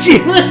Gucci.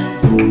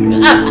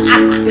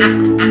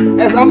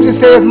 I'm just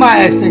saying it's my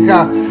accent,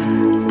 cause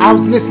I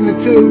was listening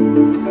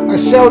to a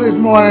show this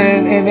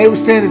morning and they were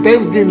saying that they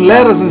was getting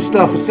letters and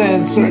stuff for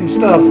saying certain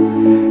stuff.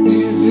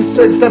 It's just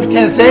certain stuff you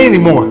can't say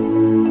anymore.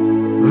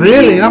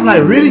 Really? And I'm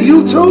like, really?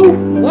 You too?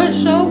 What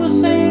show was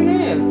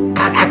saying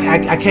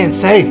that? I can't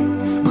say.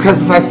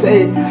 Because if I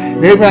say it,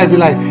 they might be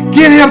like,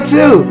 get him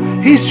too.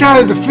 He's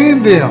trying to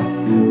defend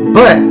them.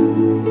 But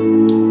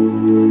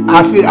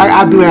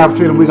I do have a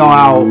feeling we're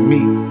gonna all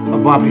meet or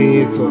bump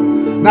heads, or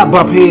not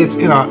bump heads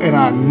in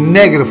a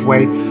negative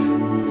way.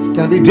 It's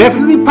gonna be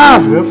definitely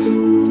positive,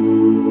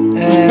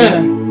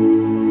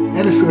 and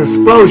it's an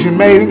explosion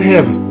made in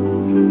heaven.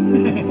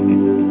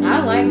 I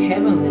like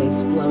heavenly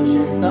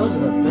explosions. Those are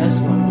the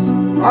best ones.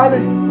 Are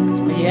they?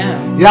 Yeah.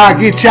 Y'all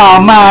get y'all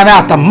mind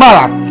out the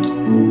mother.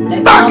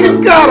 They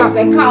Fucking gutter.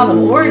 They call them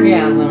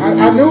orgasms.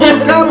 I knew it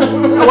was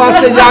coming. That's why I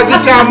said y'all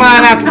get y'all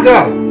mind out the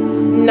gutter.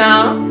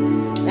 No.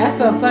 That's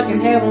a fucking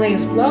heavenly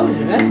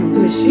explosion. That's some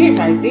good shit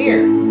right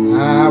there.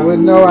 I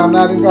wouldn't know. I'm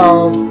not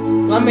involved.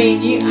 I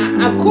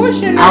mean, of course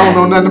you're not. I don't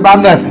know nothing about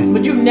nothing.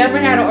 But you've never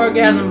had an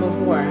orgasm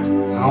before. I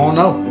don't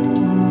know.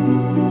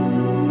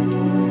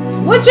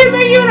 What you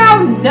mean you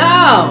don't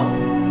know?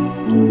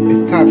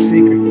 It's top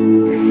secret.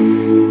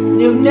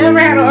 You've never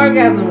had an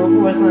orgasm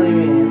before, Sonny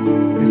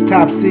Man. It's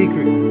top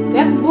secret.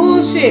 That's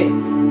bullshit.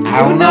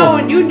 I don't know.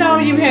 You know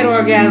you've had an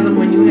orgasm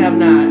when you have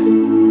not.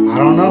 I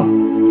don't know.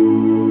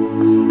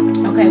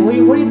 Okay, what do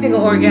you think an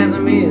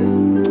orgasm is?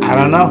 I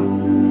don't know.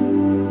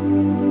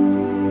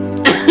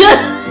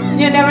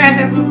 You never had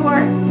sex before?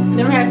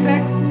 Never had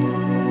sex?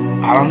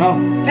 I don't know.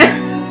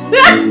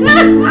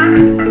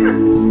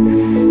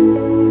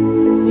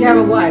 You have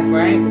a wife,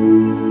 right?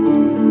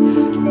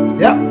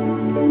 Yep.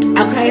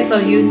 Okay, so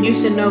you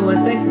should know what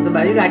sex is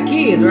about. You got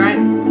kids, right?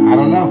 I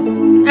don't know.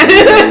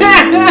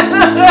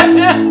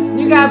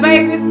 You got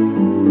babies?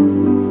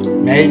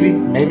 Maybe.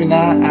 Maybe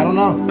not. I don't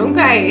know.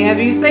 Okay, have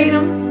you seen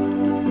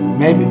them?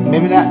 Maybe.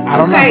 Maybe not. I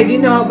don't Okay, know. do you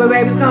know where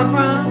babies come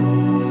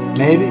from?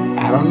 Maybe.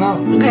 I don't know.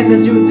 Okay,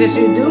 since you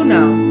do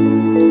know.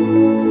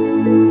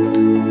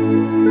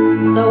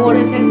 So what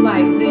is sex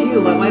like to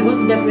you? Like what's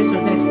the definition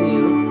of sex to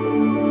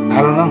you?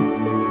 I don't know.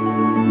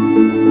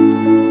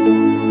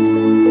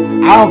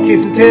 I don't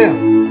kiss and tell.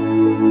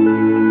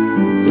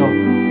 So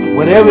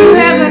whatever You it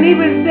haven't is,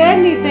 even said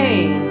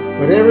anything.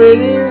 whatever it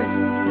is,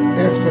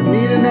 that's for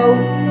me to know,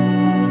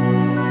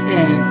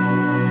 and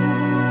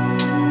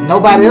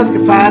nobody else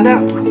can find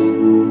out because I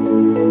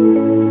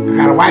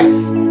got a wife.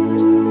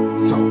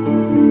 So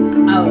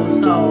Oh,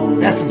 so.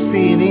 that's some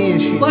CNN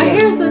shit. But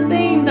here's the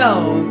thing,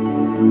 though.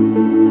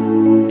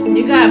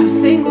 You got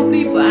single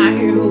people out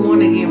here who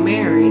want to get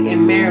married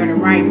and marry the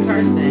right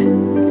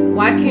person.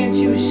 Why can't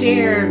you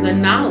share the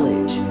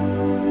knowledge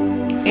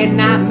and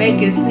not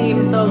make it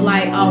seem so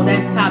like, oh,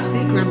 that's top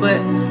secret? But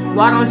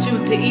why don't you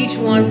to each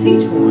one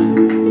teach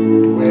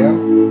one? Well,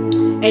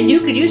 And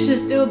you should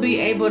still be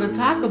able to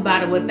talk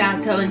about it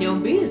without telling your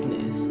business.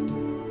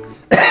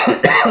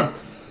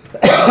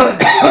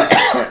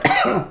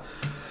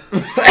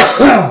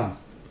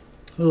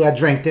 Ooh, I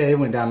drank that. It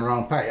went down the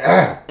wrong pipe.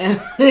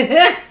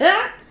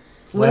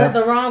 Was it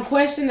the wrong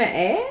question to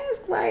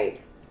ask?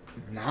 Like,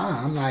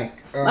 Nah, I'm like.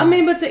 I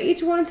mean, but to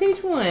each one,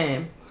 teach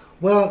one.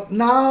 Well,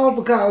 no,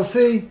 because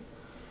see,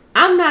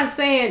 I'm not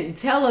saying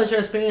tell us your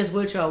experience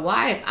with your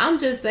wife. I'm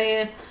just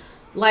saying,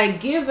 like,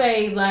 give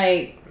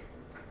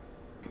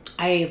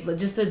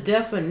just a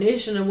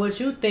definition of what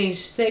you think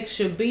sex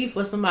should be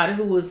for somebody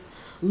who was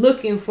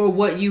looking for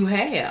what you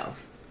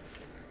have.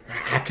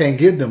 I can't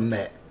give them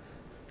that.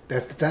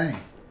 That's the thing.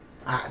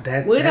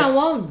 We don't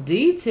want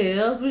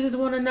details. We just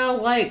want to know,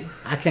 like,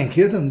 I can't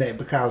give them that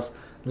because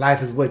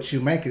life is what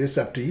you make it. It's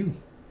up to you.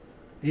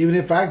 Even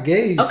if I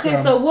gave you okay,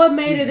 so what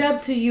made it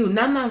up to you?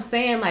 Now, I'm not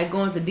saying like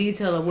go into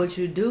detail of what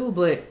you do,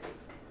 but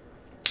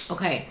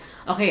okay,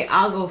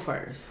 I'll go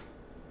first.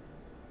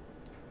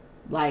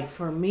 Like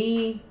for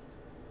me,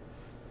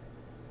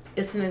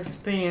 it's an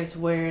experience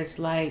where it's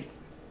like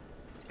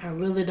I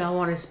really don't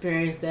want to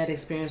experience that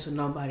experience with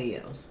nobody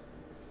else.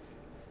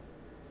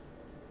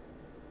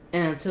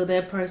 And until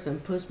that person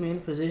puts me in a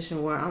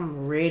position where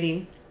I'm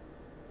ready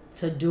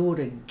to do it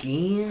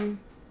again,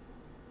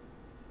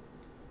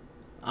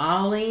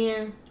 all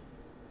in,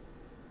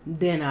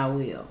 then I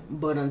will.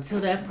 But until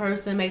that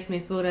person makes me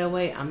feel that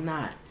way, I'm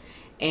not.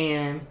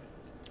 And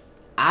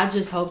I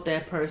just hope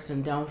that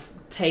person don't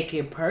take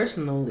it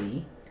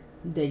personally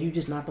that you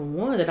just not the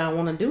one that I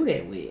want to do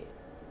that with.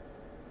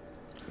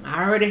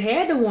 I already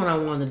had the one I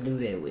wanted to do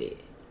that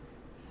with.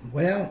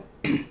 Well,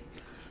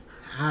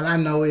 all I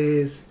know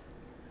is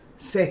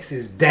sex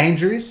is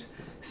dangerous.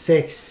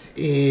 Sex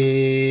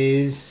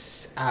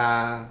is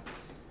a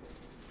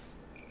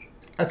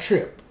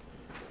trip.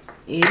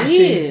 It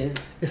is.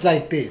 It's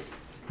like this.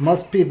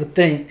 Most people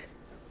think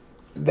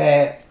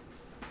that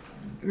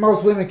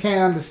most women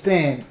can't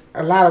understand.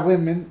 A lot of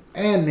women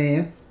and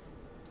men,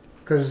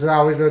 because it's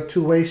always a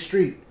two-way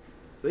street.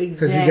 Exactly.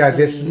 Because you got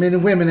just as many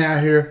women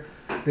out here,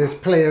 there's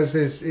players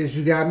as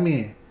you got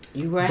men.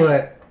 You right.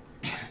 But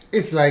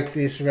it's like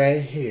this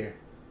right here.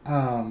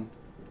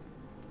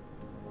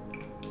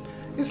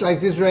 It's like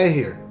this right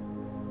here.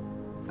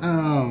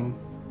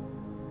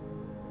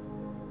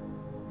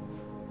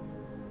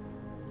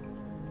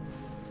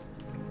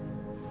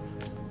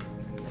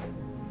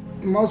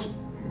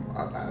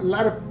 A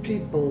lot of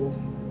people,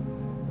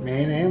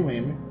 men and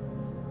women,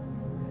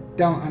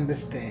 don't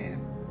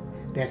understand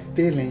that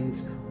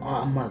feelings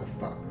are a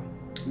motherfucker.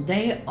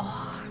 They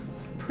are.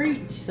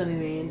 Preach, Sonny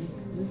man.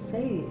 Just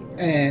say it.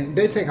 And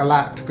they take a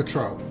lot to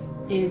control.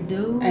 It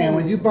do. And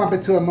when you bump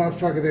into a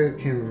motherfucker that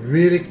can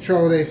really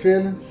control their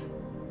feelings,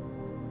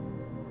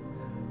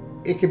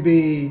 it could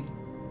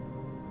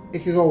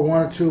go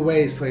one or two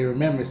ways for you.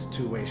 Remember, it's a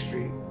two-way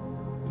street.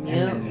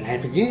 Yep. And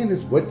life again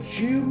is what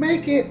you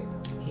make it.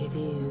 It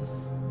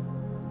is.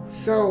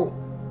 So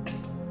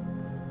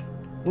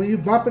when you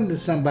bump into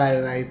somebody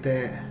like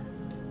that,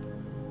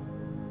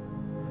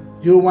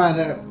 you'll wind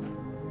up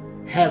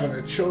having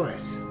a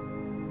choice.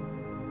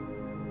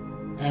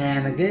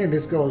 And again,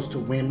 this goes to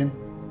women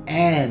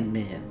and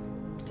men.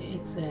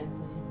 Exactly.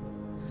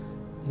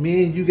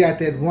 Men, you got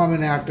that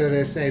woman out there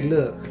that say,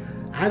 look,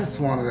 I just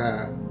wanted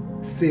to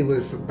see what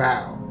it's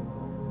about.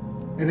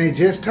 And they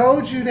just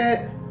told you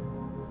that.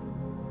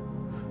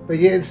 But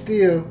yet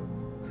still,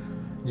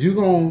 you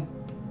going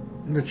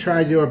to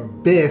try your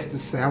best to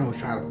say, I'm going to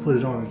try to put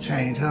it on and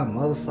change her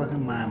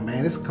motherfucking mind,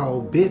 man. It's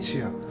called bitch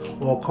here.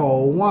 Or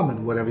cold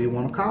woman, whatever you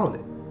want to call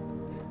it.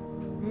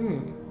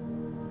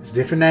 It's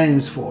different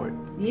names for it.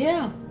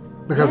 Yeah.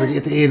 Because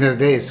at the end of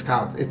the day, it's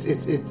called,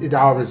 it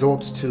all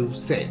results to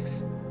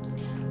sex.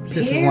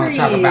 Since we want to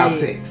talk about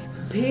sex.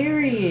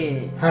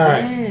 Period. All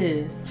right.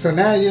 Yes. So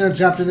now you done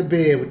jumped into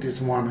bed with this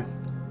woman.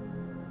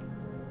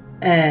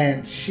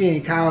 And she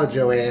ain't called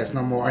your ass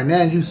no more. And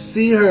now you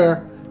see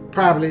her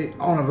probably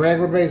on a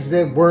regular basis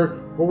at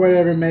work or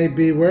whatever it may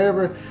be,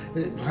 wherever,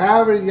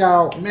 however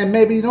y'all, and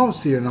maybe you don't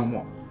see her no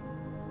more.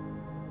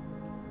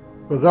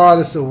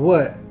 Regardless of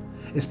what,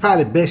 it's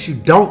probably best you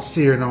don't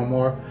see her no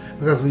more,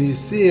 because when you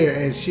see her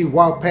and she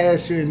walk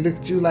past you and look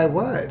at you like,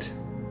 what?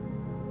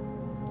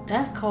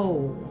 That's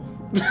cold.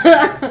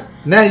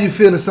 Now you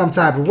feeling some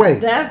type of way.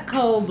 That's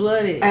cold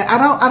blooded. And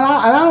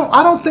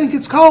I don't think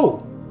it's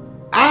cold.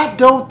 I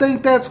don't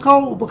think that's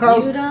cold,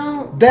 because You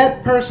don't?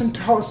 that person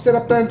sit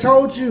up there and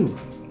told you,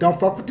 don't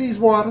fuck with these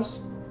waters.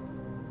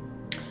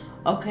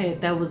 Okay,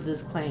 if that was a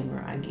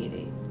disclaimer, I get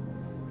it.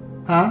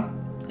 Huh?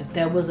 If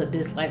that was a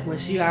dislike, when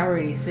she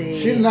already said.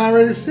 She done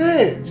already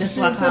said. That's She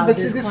why I said, call but it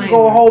see, this disclaimer. could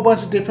go a whole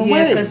bunch of different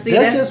Yeah, ways. 'cause see,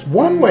 that's just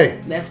one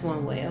way. That's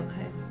one way,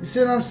 okay. You see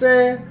what I'm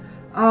saying?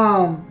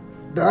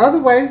 The other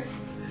way,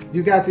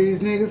 you got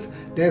these niggas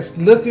that's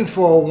looking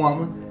for a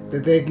woman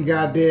that they can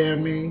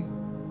goddamn me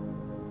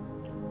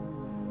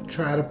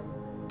try to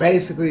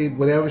basically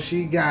whatever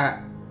she got,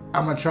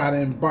 I'm gonna try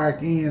to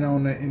embark in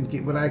on it and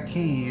get what I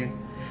can.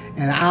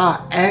 And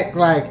I'll act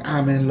like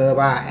I'm in love.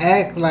 I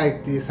act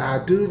like this.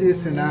 I'll do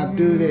this and I'll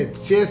do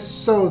that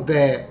just so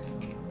that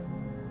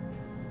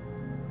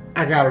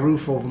I got a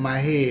roof over my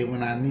head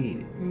when I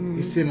need it.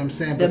 You see what I'm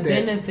saying? The But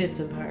benefits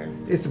of her.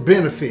 it's a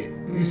benefit.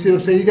 You see what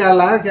I'm saying? You got a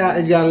lot of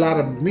guys, you got a lot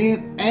of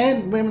men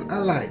and women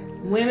alike.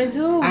 Women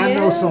too. I yeah.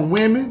 know some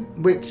women,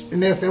 which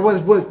and they say, what?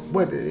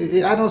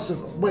 I know some.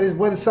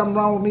 What is something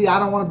wrong with me? I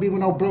don't want to be with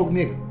no broke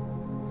nigga.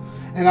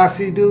 And I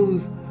see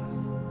dudes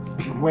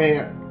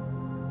where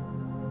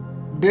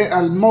I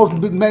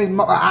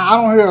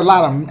don't hear a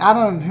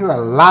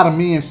lot of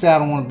men say I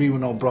don't want to be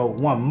with no broke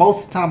woman.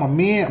 Most of the time,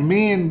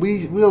 men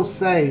will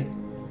say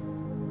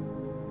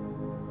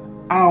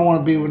I don't want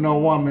to be with no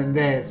woman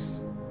that's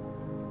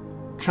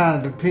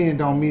trying to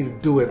depend on me to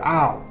do it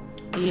all.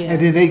 Yeah.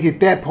 And then they get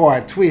that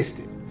part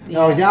twisted.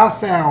 Oh, y'all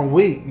sound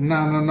weak.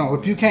 No.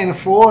 If you can't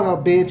afford a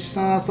bitch,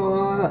 son,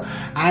 so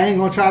I ain't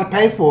gonna try to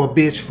pay for a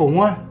bitch for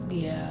one.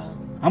 Yeah.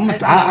 I'm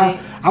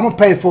gonna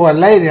pay for a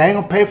lady. I ain't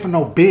gonna pay for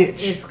no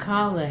bitch. It's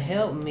called a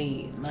help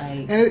me.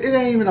 Like, And it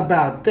ain't even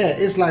about that.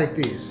 It's like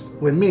this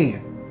with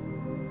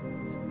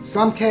men.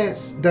 Some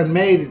cats done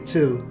made it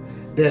to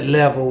that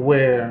level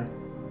where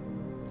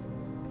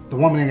the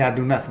woman ain't gotta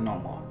do nothing no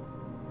more.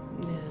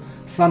 yeah.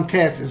 Some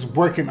cats is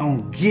working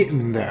on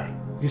getting there.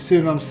 You see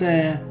what I'm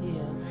saying?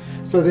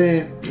 Yeah. So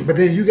but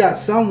then you got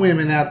some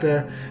women out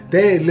there,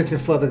 they're looking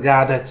for the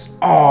guy that's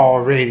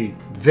already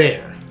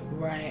there.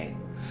 Right.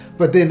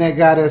 But then that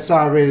guy that's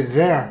already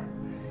there,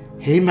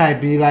 he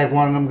might be like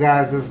one of them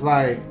guys that's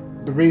like,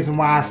 the reason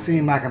why I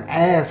seem like an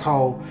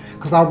asshole,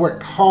 because I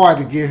worked hard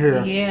to get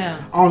here.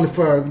 Yeah. Only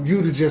for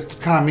you to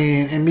just come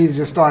in and me to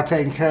just start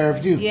taking care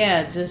of you.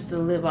 Yeah, just to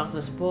live off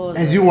the spoils.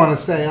 And you want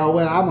to say, oh,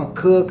 well, I'm going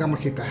to cook, I'm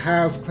going to keep the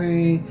house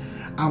clean,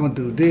 I'm going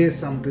to do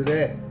this, I'm going to do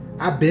that.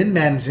 I've been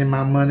managing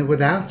my money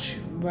without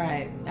you.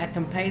 Right. I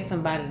can pay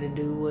somebody to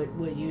do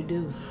what you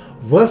do.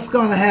 What's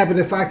going to happen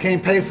if I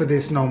can't pay for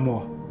this no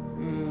more?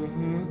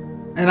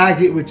 Mm-hmm. And I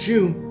get with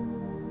you.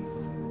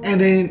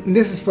 And then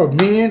this is for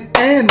men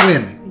and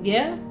women.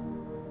 Yeah.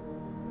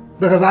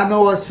 Because I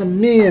know there's some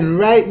men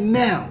right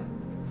now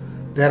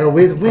that are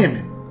with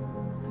women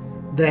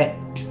that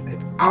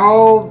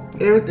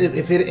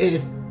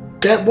if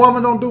that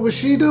woman don't do what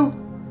she do,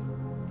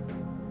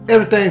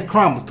 everything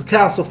crumbles. The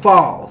castle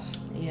falls.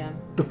 Yeah.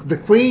 The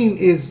queen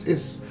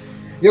is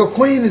your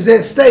queen is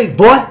at stake,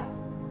 boy.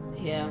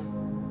 Yeah.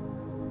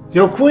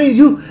 Your queen,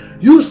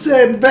 you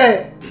sitting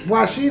back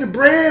while she the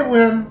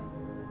breadwinner.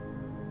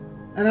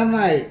 And I'm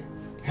like,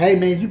 hey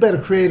man, you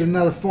better create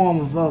another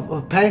form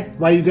of pay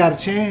while you got a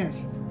chance.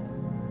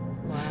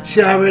 Wow.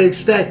 She already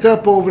stacked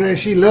up over there.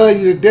 She love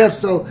you to death,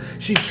 so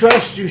she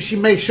trusts you. She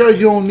makes sure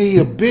you don't need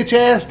a bitch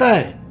ass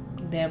thing.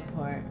 That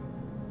part.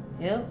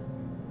 Yep.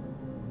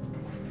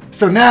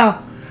 So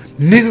now,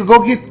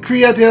 nigga,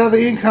 create that other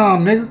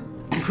income, nigga.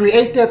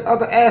 Create that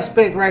other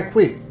aspect right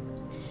quick.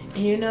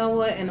 And you know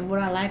what? And what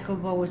I like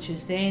about what you're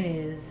saying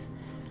is,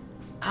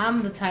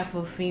 I'm the type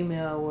of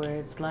female where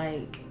it's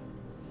like,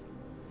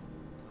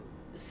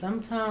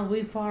 sometimes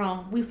we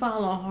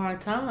fall on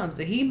hard times,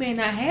 and he may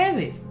not have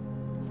it.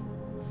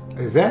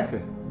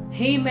 Exactly.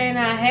 He may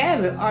not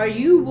have it. Are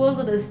you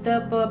willing to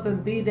step up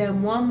and be that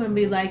woman and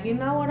be like, you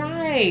know what,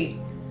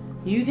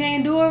 you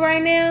can't do it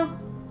right now?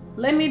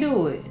 Let me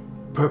do it.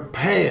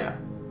 Prepare.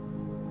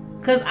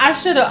 Because I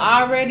should have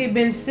already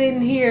been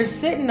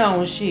sitting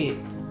on shit.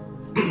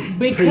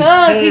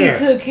 Because Prepare. he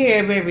took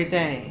care of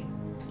everything.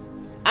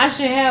 I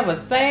should have a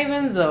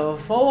savings or a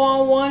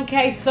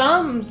 401k,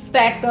 something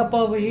stacked up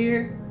over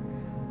here.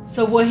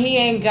 So when he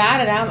ain't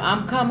got it,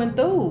 I'm coming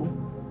through.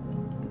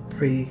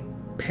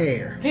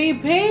 Prepare.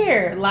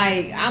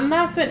 Like, I'm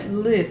not fit.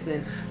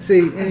 Listen.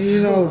 See,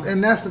 and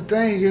and that's the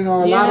thing,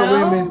 a lot of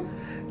women,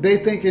 they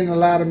thinking a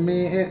lot of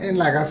men, and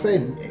like I say,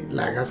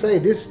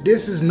 this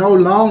is no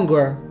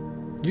longer.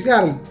 You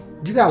got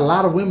a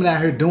lot of women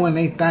out here doing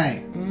their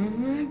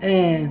thing,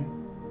 and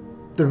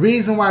the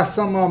reason why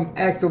some of them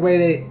act the way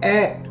they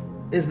act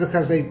is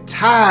because they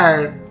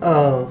tired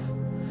of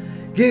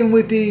getting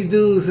with these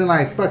dudes and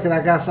like, fuck it,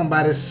 I got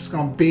somebody that's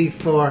gonna be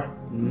for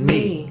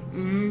me.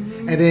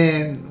 Mm-hmm. And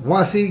then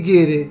once he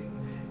get it,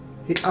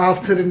 he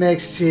off to the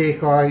next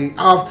chick or he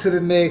off to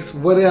the next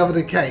whatever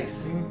the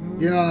case.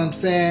 You know what I'm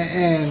saying?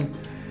 And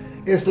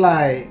it's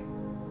like,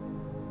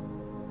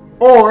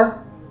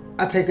 or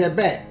I take that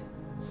back.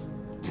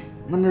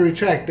 Let me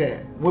retract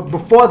that.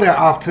 Before they're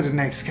off to the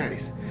next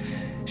case,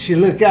 she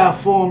look out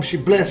for him, she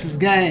bless his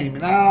game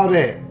and all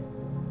that.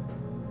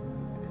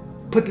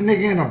 Put the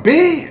nigga in a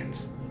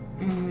Benz.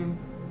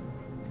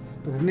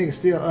 But the nigga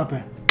still up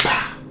and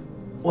pow.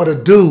 Or the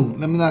dude,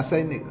 let me not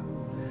say nigga.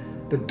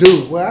 The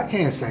dude, well, I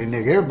can't say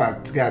nigga.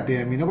 Everybody's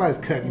goddamn me. Nobody's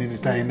cutting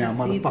anything now,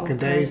 motherfucking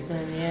days.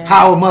 Yeah.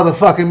 How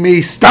motherfucking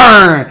me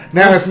stern.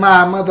 Now it's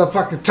my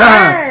motherfucking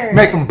turn. Burn.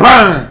 Make them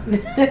burn.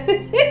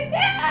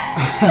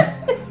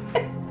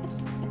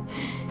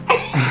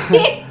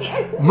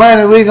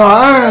 Money we gonna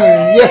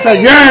earn. Yes, I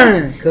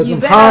yearn. Because You I'm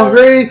better.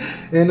 hungry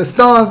and the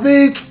storms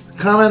be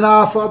coming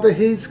off of the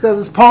heats because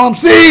it's Palm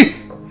C.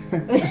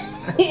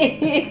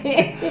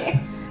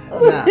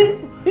 Nah.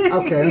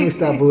 Okay, let me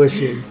stop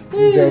bullshitting.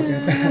 I'm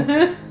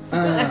joking.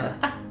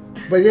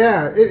 But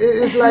yeah,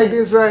 it's like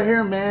this right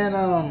here, man.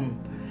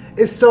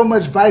 It's so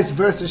much vice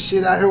versa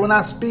shit out here. When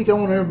I speak, I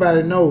want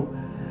everybody to know.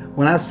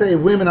 When I say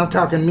women, I'm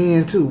talking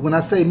men too. When I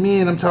say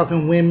men, I'm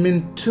talking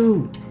women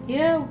too.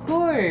 Yeah, of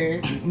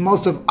course.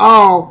 Most of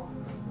all,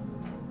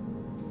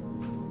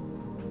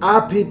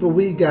 our people,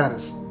 we gotta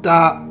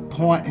stop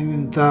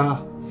pointing the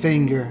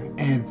finger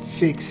and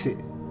fix it.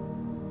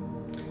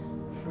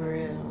 For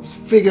real. Let's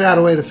figure out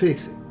a way to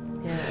fix it.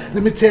 Yeah.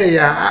 Let me tell you,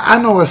 I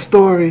know a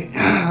story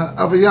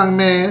of a young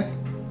man.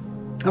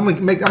 I'm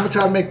gonna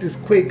try to make this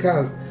quick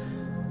because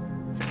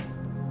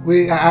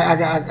I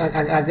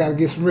gotta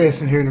get some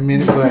rest in here in a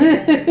minute, but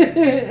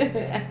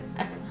yeah,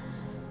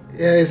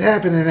 it's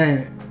happening,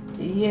 ain't it?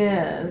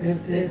 Yeah.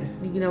 It's,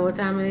 you know what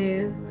time it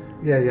is?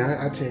 Yeah,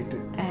 I checked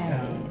it.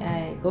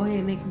 Alright, go ahead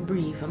and make it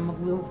brief.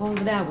 We'll close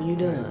it out when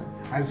you're done.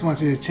 I just want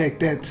you to check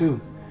that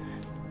too.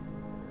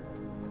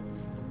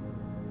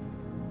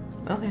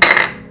 Okay.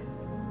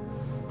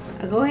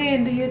 Go ahead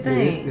and do your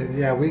thing.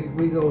 Yeah,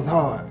 we goes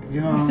hard.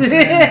 You know what I'm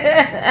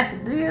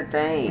saying? Do your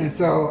thing. And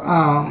so,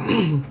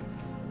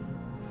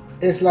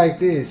 it's like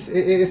this.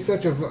 It's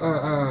such a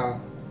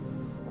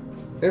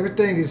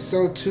everything is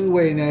so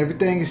two-way now.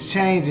 Everything is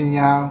changing,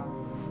 y'all.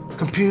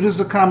 Computers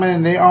are coming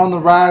and they're on the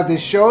rise. They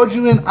showed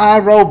you in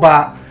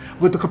iRobot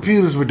what the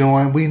computers were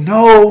doing. We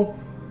know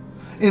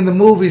in the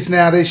movies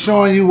now they're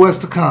showing you what's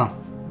to come.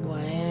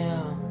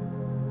 Wow.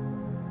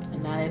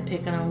 And now they're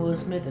picking on Will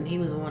Smith, and he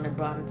was the one that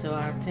brought it to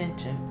our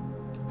attention.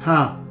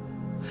 Huh.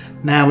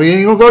 Now we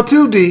ain't gonna go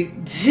too deep.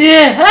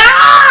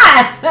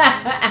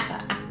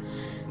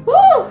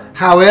 Woo!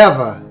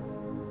 However,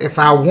 if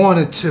I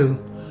wanted to,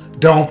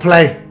 don't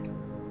play.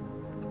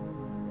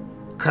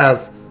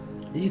 Cause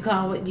You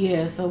call it,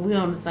 yeah, so we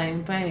on the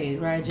same page,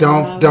 right?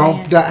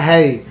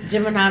 hey,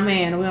 Gemini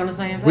Man, we on the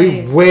same we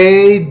page.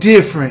 way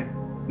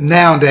different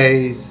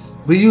nowadays.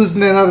 We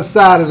using that other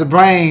side of the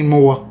brain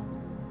more.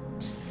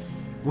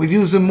 We're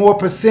using more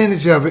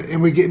percentage of it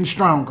and we're getting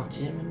stronger.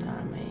 Gemini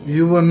Man.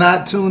 You will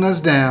not tune us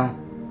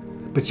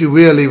down, but you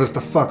will leave us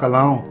the fuck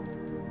alone.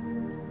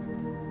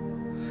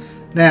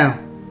 Now,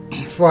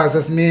 as far as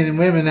us men and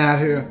women out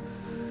here,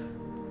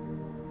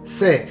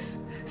 sex.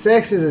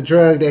 Sex is a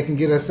drug that can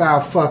get us all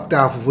fucked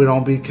off if we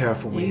don't be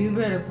careful with You it.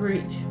 better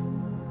preach.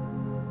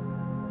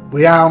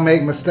 We all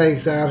make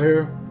mistakes out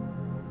here.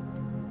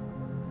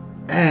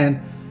 And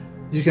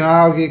you can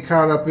all get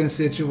caught up in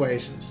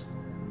situations.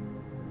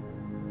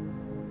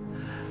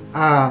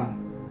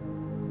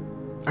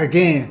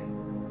 Again,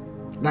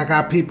 like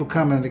our people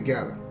coming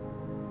together.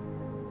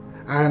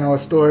 I know a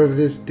story of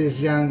this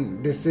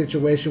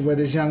situation where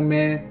this young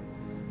man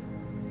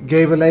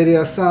gave a lady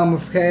a sum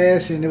of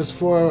cash, and it was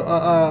for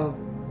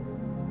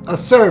a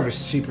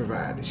service she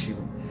provided.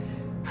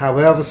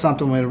 However,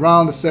 something went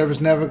wrong. The service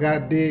never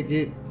did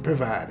get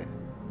provided.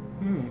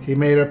 He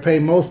made her pay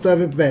most of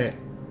it back,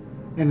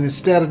 and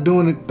instead of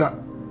doing it the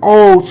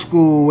old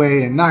school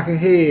way and knocking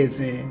heads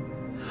in,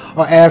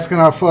 or asking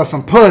her for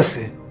some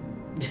pussy,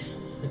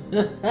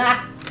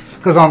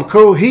 because on the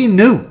cool he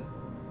knew.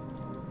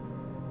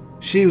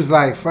 She was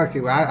like, fuck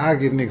it, well, I'll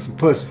give niggas some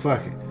pussy, fuck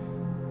it.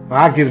 Or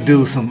I'll give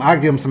him some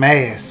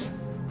ass.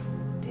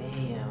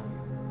 Damn.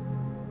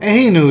 And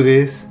he knew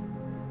this.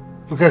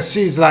 Because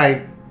she's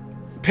like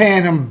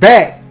paying him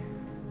back.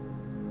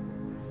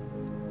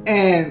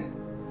 And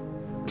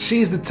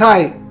she's the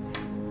type,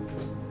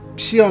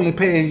 she only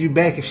paying you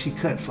back if she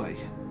cut for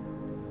you.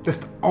 That's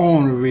the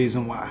only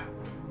reason why.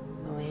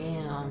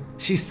 Wow.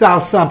 She saw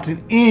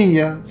something in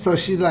you, so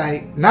she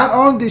like, not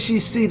only did she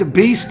see the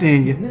beast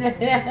in you,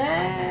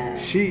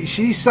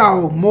 she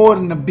saw more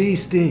than the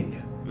beast in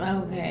you.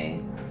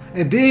 Okay.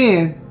 And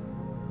then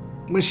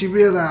when she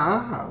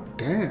realized, oh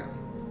damn,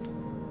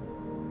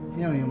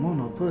 he don't even want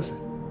no pussy.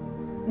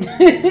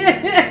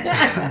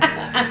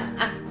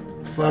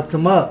 Fucked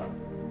him up.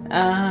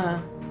 Uh-huh.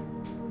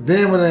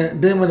 Then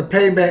when the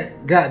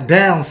payback got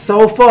down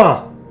so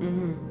far,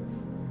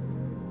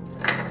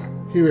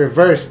 he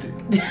reversed it.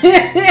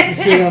 You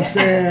see what I'm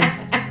saying?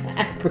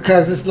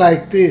 Because it's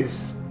like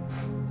this.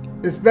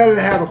 It's better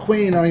to have a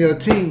queen on your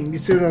team. You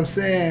see what I'm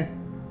saying?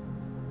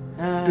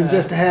 Than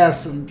just to have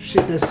some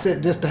shit that's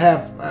set, just to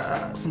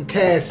have some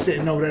cash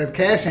sitting over there.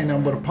 Cash ain't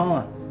nothing but a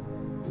pawn.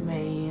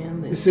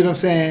 Man. You see what I'm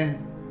saying?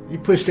 You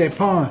push that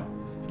pawn.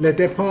 Let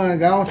that pawn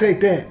go. I don't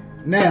take that.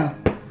 Now,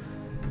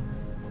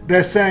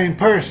 that same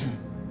person,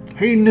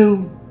 he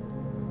knew,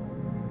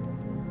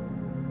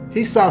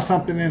 he saw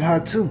something in her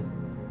too.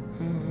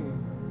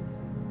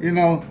 You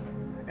know?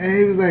 And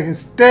he was like,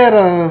 instead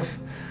of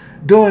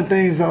doing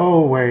things the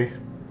old way,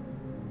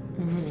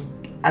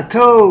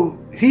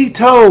 he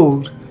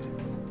told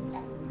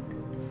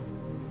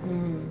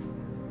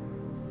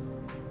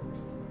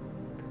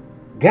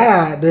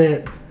God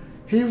that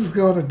he was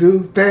going to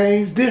do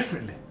things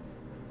differently.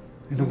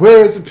 In the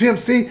words of Pimp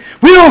C,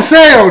 we don't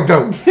sell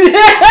dope.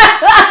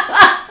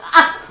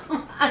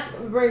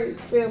 Great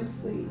Pimp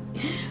C.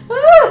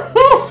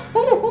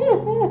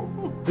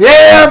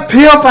 Yeah,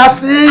 Pimp, I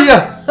feel ya.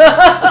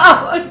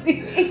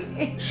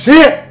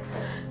 shit.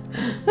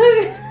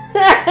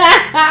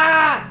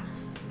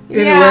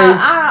 Anyway.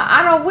 Yeah,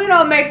 I don't. We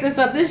don't make this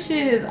up. This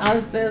shit is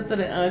uncensored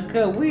and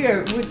uncut. We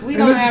don't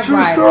have true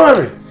writers.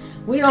 Story.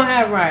 We don't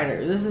have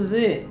writers. This is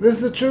it. This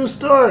is a true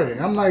story.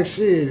 I'm like,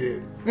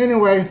 shit.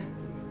 Anyway.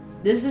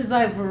 This is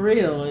like for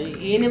real.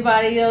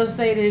 Anybody else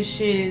say this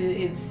shit?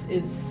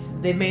 It's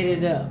they made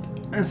it up.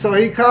 And so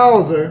he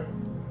calls her,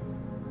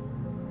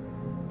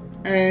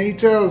 and he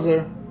tells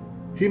her,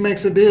 he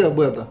makes a deal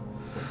with her.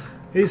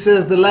 He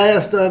says, the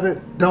last of it,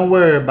 don't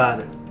worry about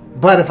it.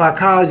 But if I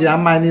call you, I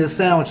might need a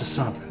sandwich or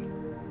something.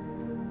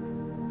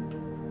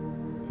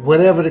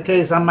 Whatever the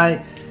case, I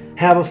might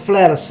have a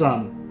flat or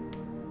something.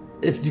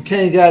 If you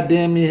can't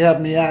goddamn me help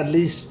me out, at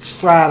least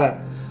try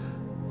to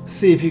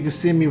see if you can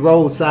send me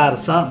roadside or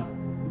something.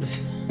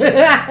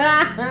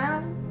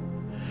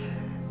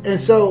 And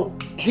so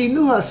he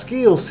knew her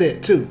skill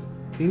set too.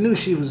 He knew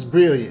she was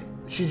brilliant.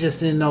 She just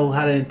didn't know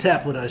how to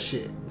tap with her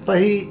shit. But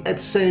he, at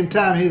the same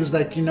time, he was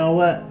like, you know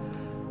what?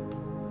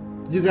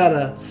 You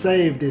gotta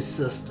save this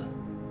sister.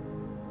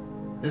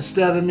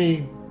 Instead of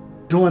me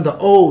doing the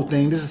old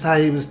thing, this is how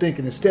he was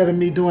thinking. Instead of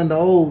me doing the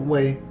old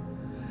way,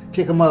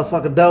 kick a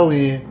motherfucker dough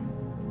in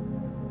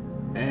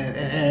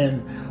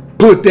and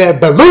put that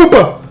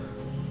baluba.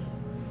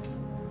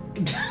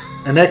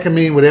 And that can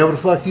mean whatever the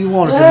fuck you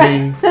want it to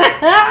mean.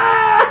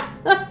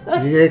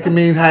 Yeah, it can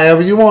mean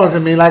however you want it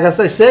to mean. Like I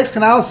say, sex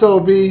can also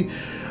be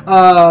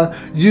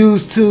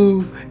used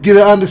to get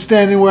an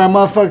understanding where a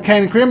motherfucker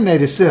can't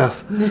incriminate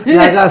itself.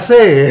 Like I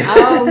said.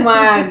 Oh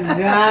my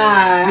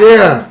God.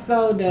 Yeah. I'm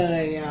so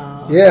done,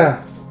 y'all.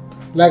 Yeah.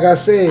 Like I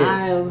said.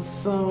 I am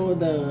so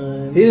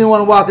done. He didn't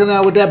want to walk in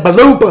there with that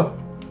baluba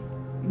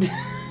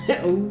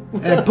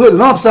and put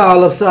lumps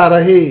all upside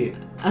her head.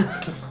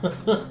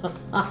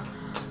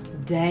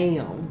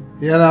 Damn.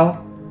 You know?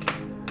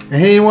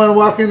 And he didn't want to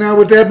walk in there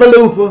with that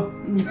baluba.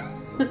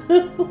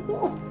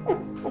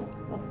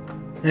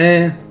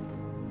 And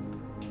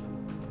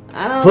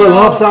I don't put know.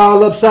 lumps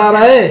all upside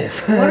her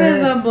ass. What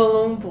is a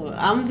balloon pull?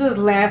 I'm just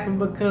laughing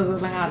because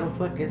of how the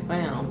fuck it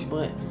sounds,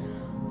 but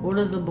what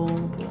is a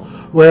balloon pull?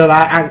 Well,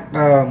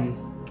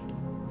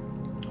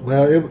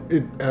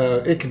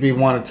 it could be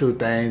one or two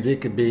things.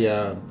 It could be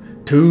a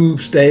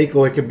tube steak,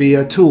 or it could be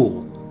a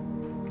tool.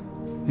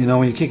 You know,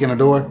 when you're kicking a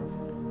door,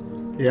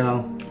 you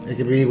know, it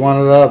could be one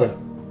or the other.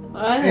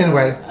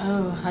 Anyway.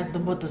 Oh, like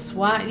what the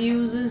SWAT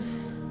uses?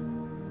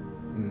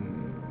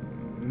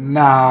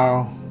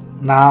 No,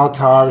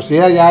 Taurus.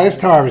 Yeah, it's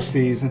Taurus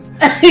season.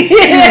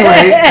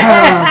 Anyway,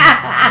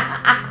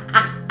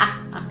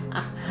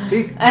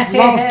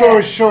 long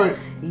story short,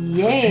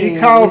 he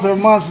calls her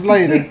months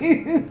later,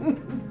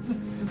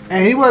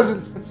 and he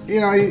wasn't,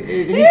 you know,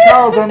 he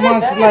calls her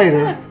months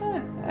later,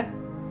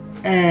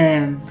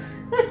 and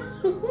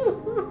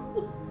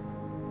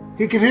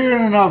he could hear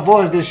in her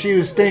voice that she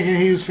was thinking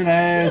he was finna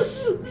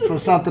ask for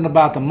something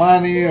about the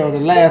money or the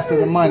last of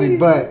the money,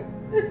 but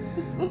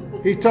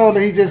he told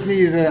her he just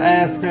needed to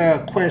ask her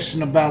a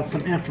question about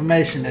some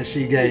information that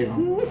she gave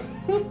him.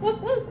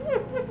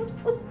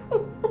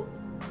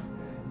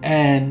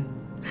 And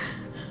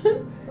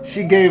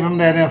she gave him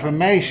that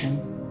information.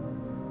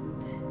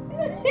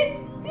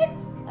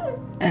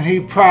 And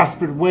he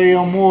prospered way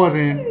more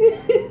than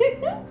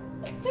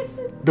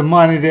the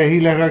money that he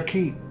let her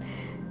keep.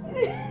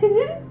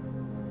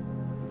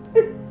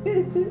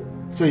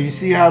 So you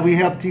see how we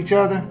helped each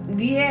other?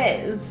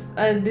 Yes,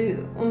 I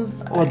do. I'm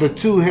sorry. Or the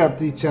two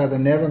helped each other,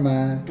 never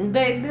mind.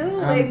 They do.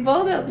 They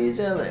both help each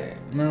other.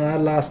 No, I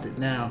lost it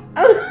now.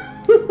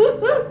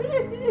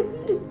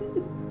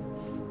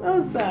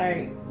 I'm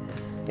sorry.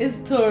 It's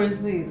Taurus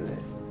season.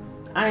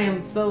 I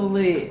am so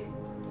lit.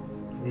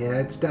 Yeah,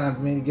 it's time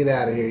for me to get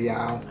out of here,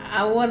 y'all.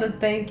 I want to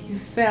thank you,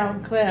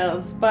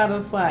 SoundCloud,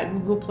 Spotify,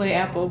 Google Play,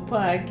 Apple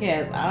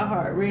Podcasts,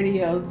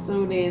 iHeartRadio,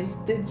 TuneIn,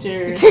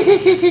 Stitcher.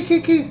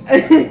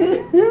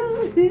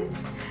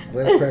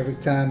 What a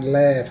perfect time to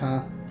laugh,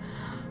 huh?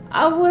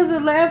 I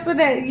wasn't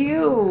laughing at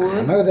you.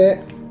 I know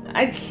that.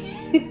 I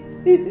can't.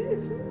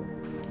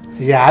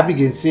 See, yeah, I be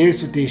getting serious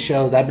with these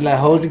shows. I be like,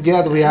 hold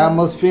together. We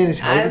almost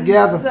finished. Hold I'm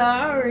together.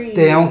 sorry.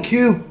 Stay on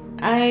cue.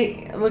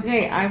 I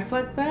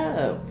fucked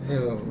up.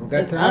 Yeah,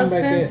 that It's time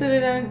back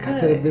uncensored there, and I could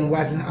have uncut. been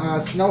watching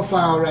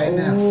Snowfall right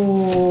now.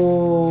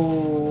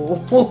 Oh.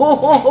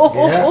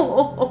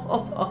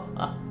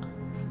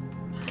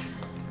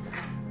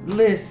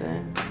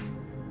 Listen.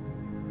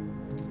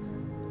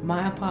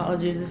 My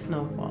apologies to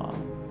Snowfall.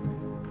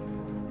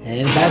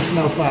 Ain't about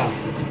Snowfall.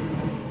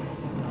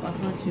 That's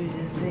what you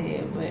just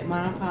said, but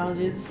my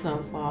apologies to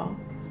Snowfall.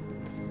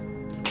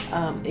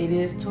 It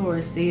is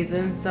Taurus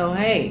season, so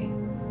hey,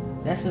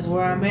 that's just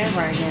where I'm at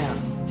right now.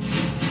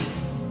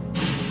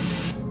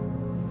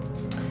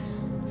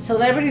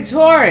 Celebrity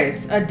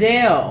Taurus: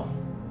 Adele,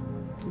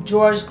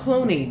 George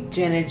Clooney,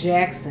 Janet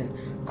Jackson,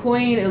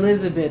 Queen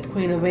Elizabeth,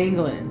 Queen of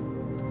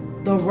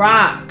England, The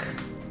Rock,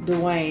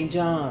 Dwayne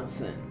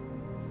Johnson,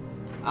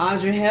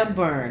 Audrey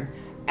Hepburn,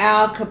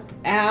 Al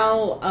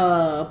Pacino.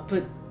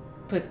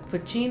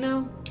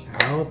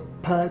 Al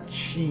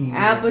Pacino.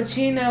 Al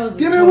Pacino is a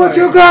Give me Taurus. what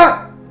you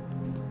got.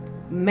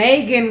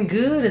 Megan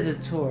Good is a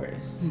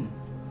Taurus.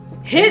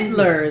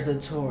 Hitler is a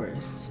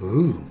Taurus.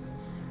 Ooh.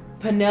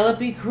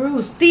 Penelope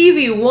Cruz.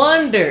 Stevie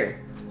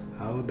Wonder.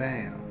 Oh,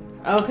 damn.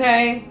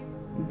 Okay?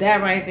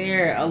 That right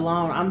there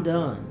alone, I'm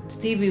done.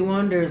 Stevie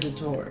Wonder is a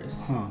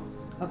Taurus. Huh.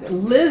 Okay,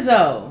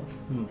 Lizzo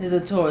is a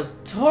Taurus.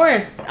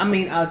 Travis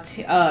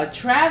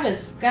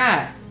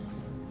Scott,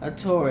 a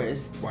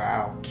Taurus.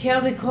 Wow.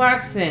 Kelly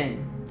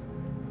Clarkson,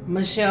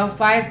 Michelle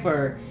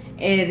Pfeiffer,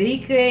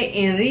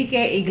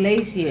 Enrique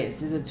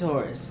Iglesias is a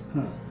Taurus.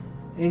 Huh.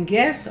 And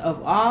guess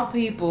of all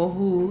people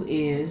who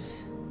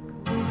is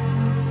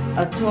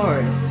a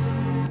Taurus?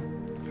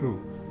 Who?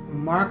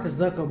 Mark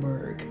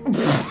Zuckerberg.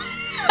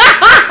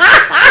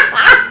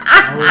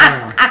 Oh,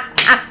 wow.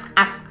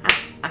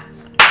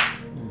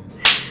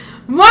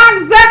 Mark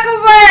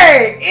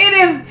Zuckerberg! It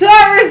is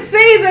Taurus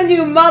season,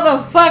 you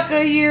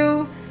motherfucker,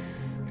 you.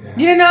 Yeah.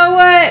 You know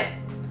what?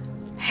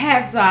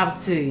 Hats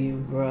off to you,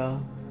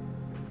 bro.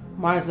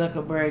 Mark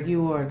Zuckerberg,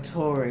 you are a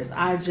Taurus.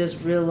 I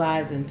just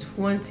realized in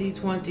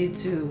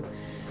 2022,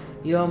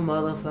 your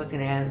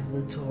motherfucking ass is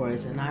a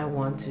Taurus, and I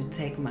want to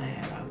take my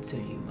hat off to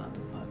you,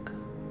 motherfucker.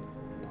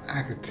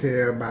 I could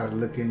tell by the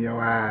look in your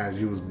eyes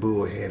you was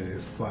bullheaded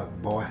as fuck,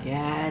 boy.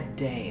 God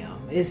damn.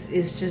 It's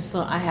just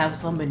so, I have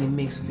so many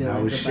mixed No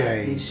feelings about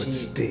shade, this but shit.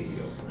 still.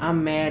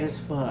 I'm mad as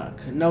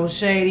fuck. No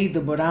shade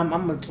either, but I'm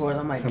a Taurus.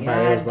 I'm like, Somebody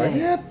God else like, damn.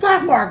 yeah,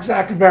 fuck Mark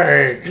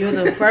Zuckerberg. You're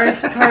the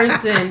first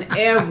person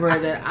ever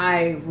that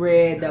I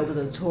read that was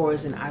a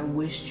Taurus, and I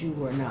wished you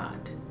were not.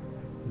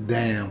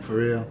 Damn, for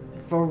real.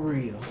 For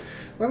real.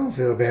 Well, don't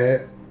feel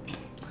bad.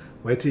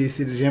 Wait till you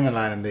see the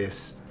Gemini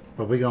list.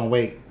 But we're going to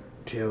wait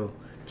till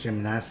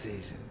Gemini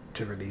season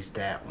to release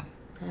that one.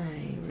 I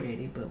ain't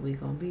ready, but we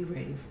gonna be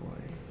ready for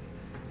it.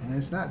 And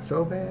it's not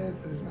so bad,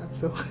 but it's not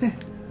so...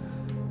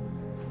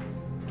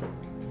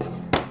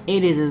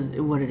 It is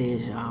what it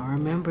is, y'all.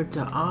 Remember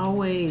to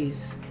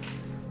always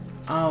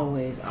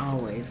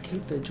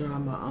keep the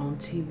drama on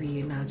TV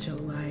and not your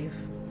life.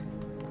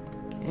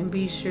 And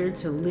be sure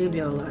to live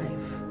your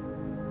life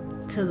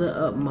to the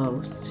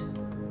utmost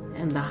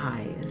and the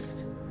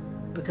highest.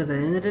 Because at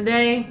the end of the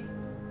day,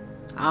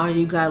 all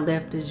you got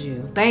left is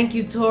you. Thank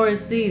you,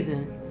 Taurus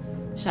season.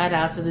 Shout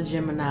out to the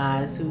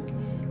Geminis who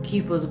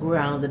keep us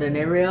grounded, and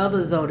every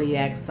other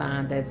zodiac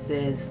sign that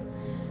says,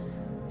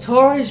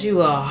 Taurus,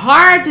 you are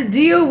hard to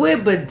deal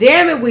with, but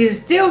damn it, we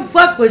still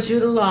fuck with you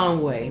the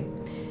long way.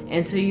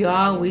 And to you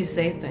all, we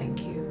say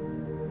thank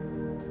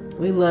you.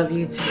 We love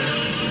you too.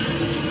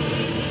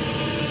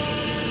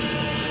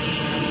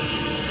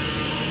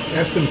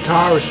 That's them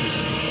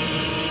Tauruses.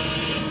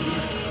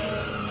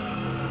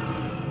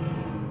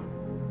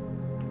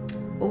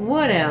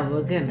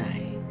 Whatever. Good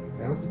night.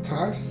 That was the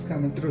Tauruses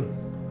coming through.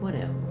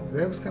 Whatever.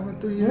 That was coming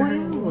through your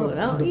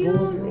Whatever. Oh, the you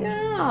Bulls know, room.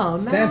 no,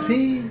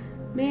 Stampede?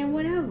 man,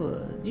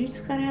 whatever. You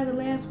just gotta have the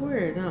last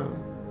word, huh?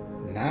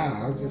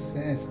 Nah, I was just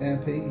saying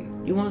Stampede.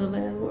 You want the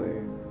last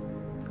word?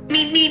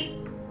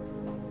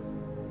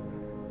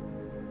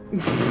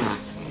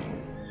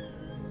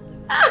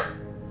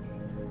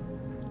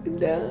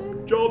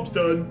 Done. Job's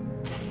done.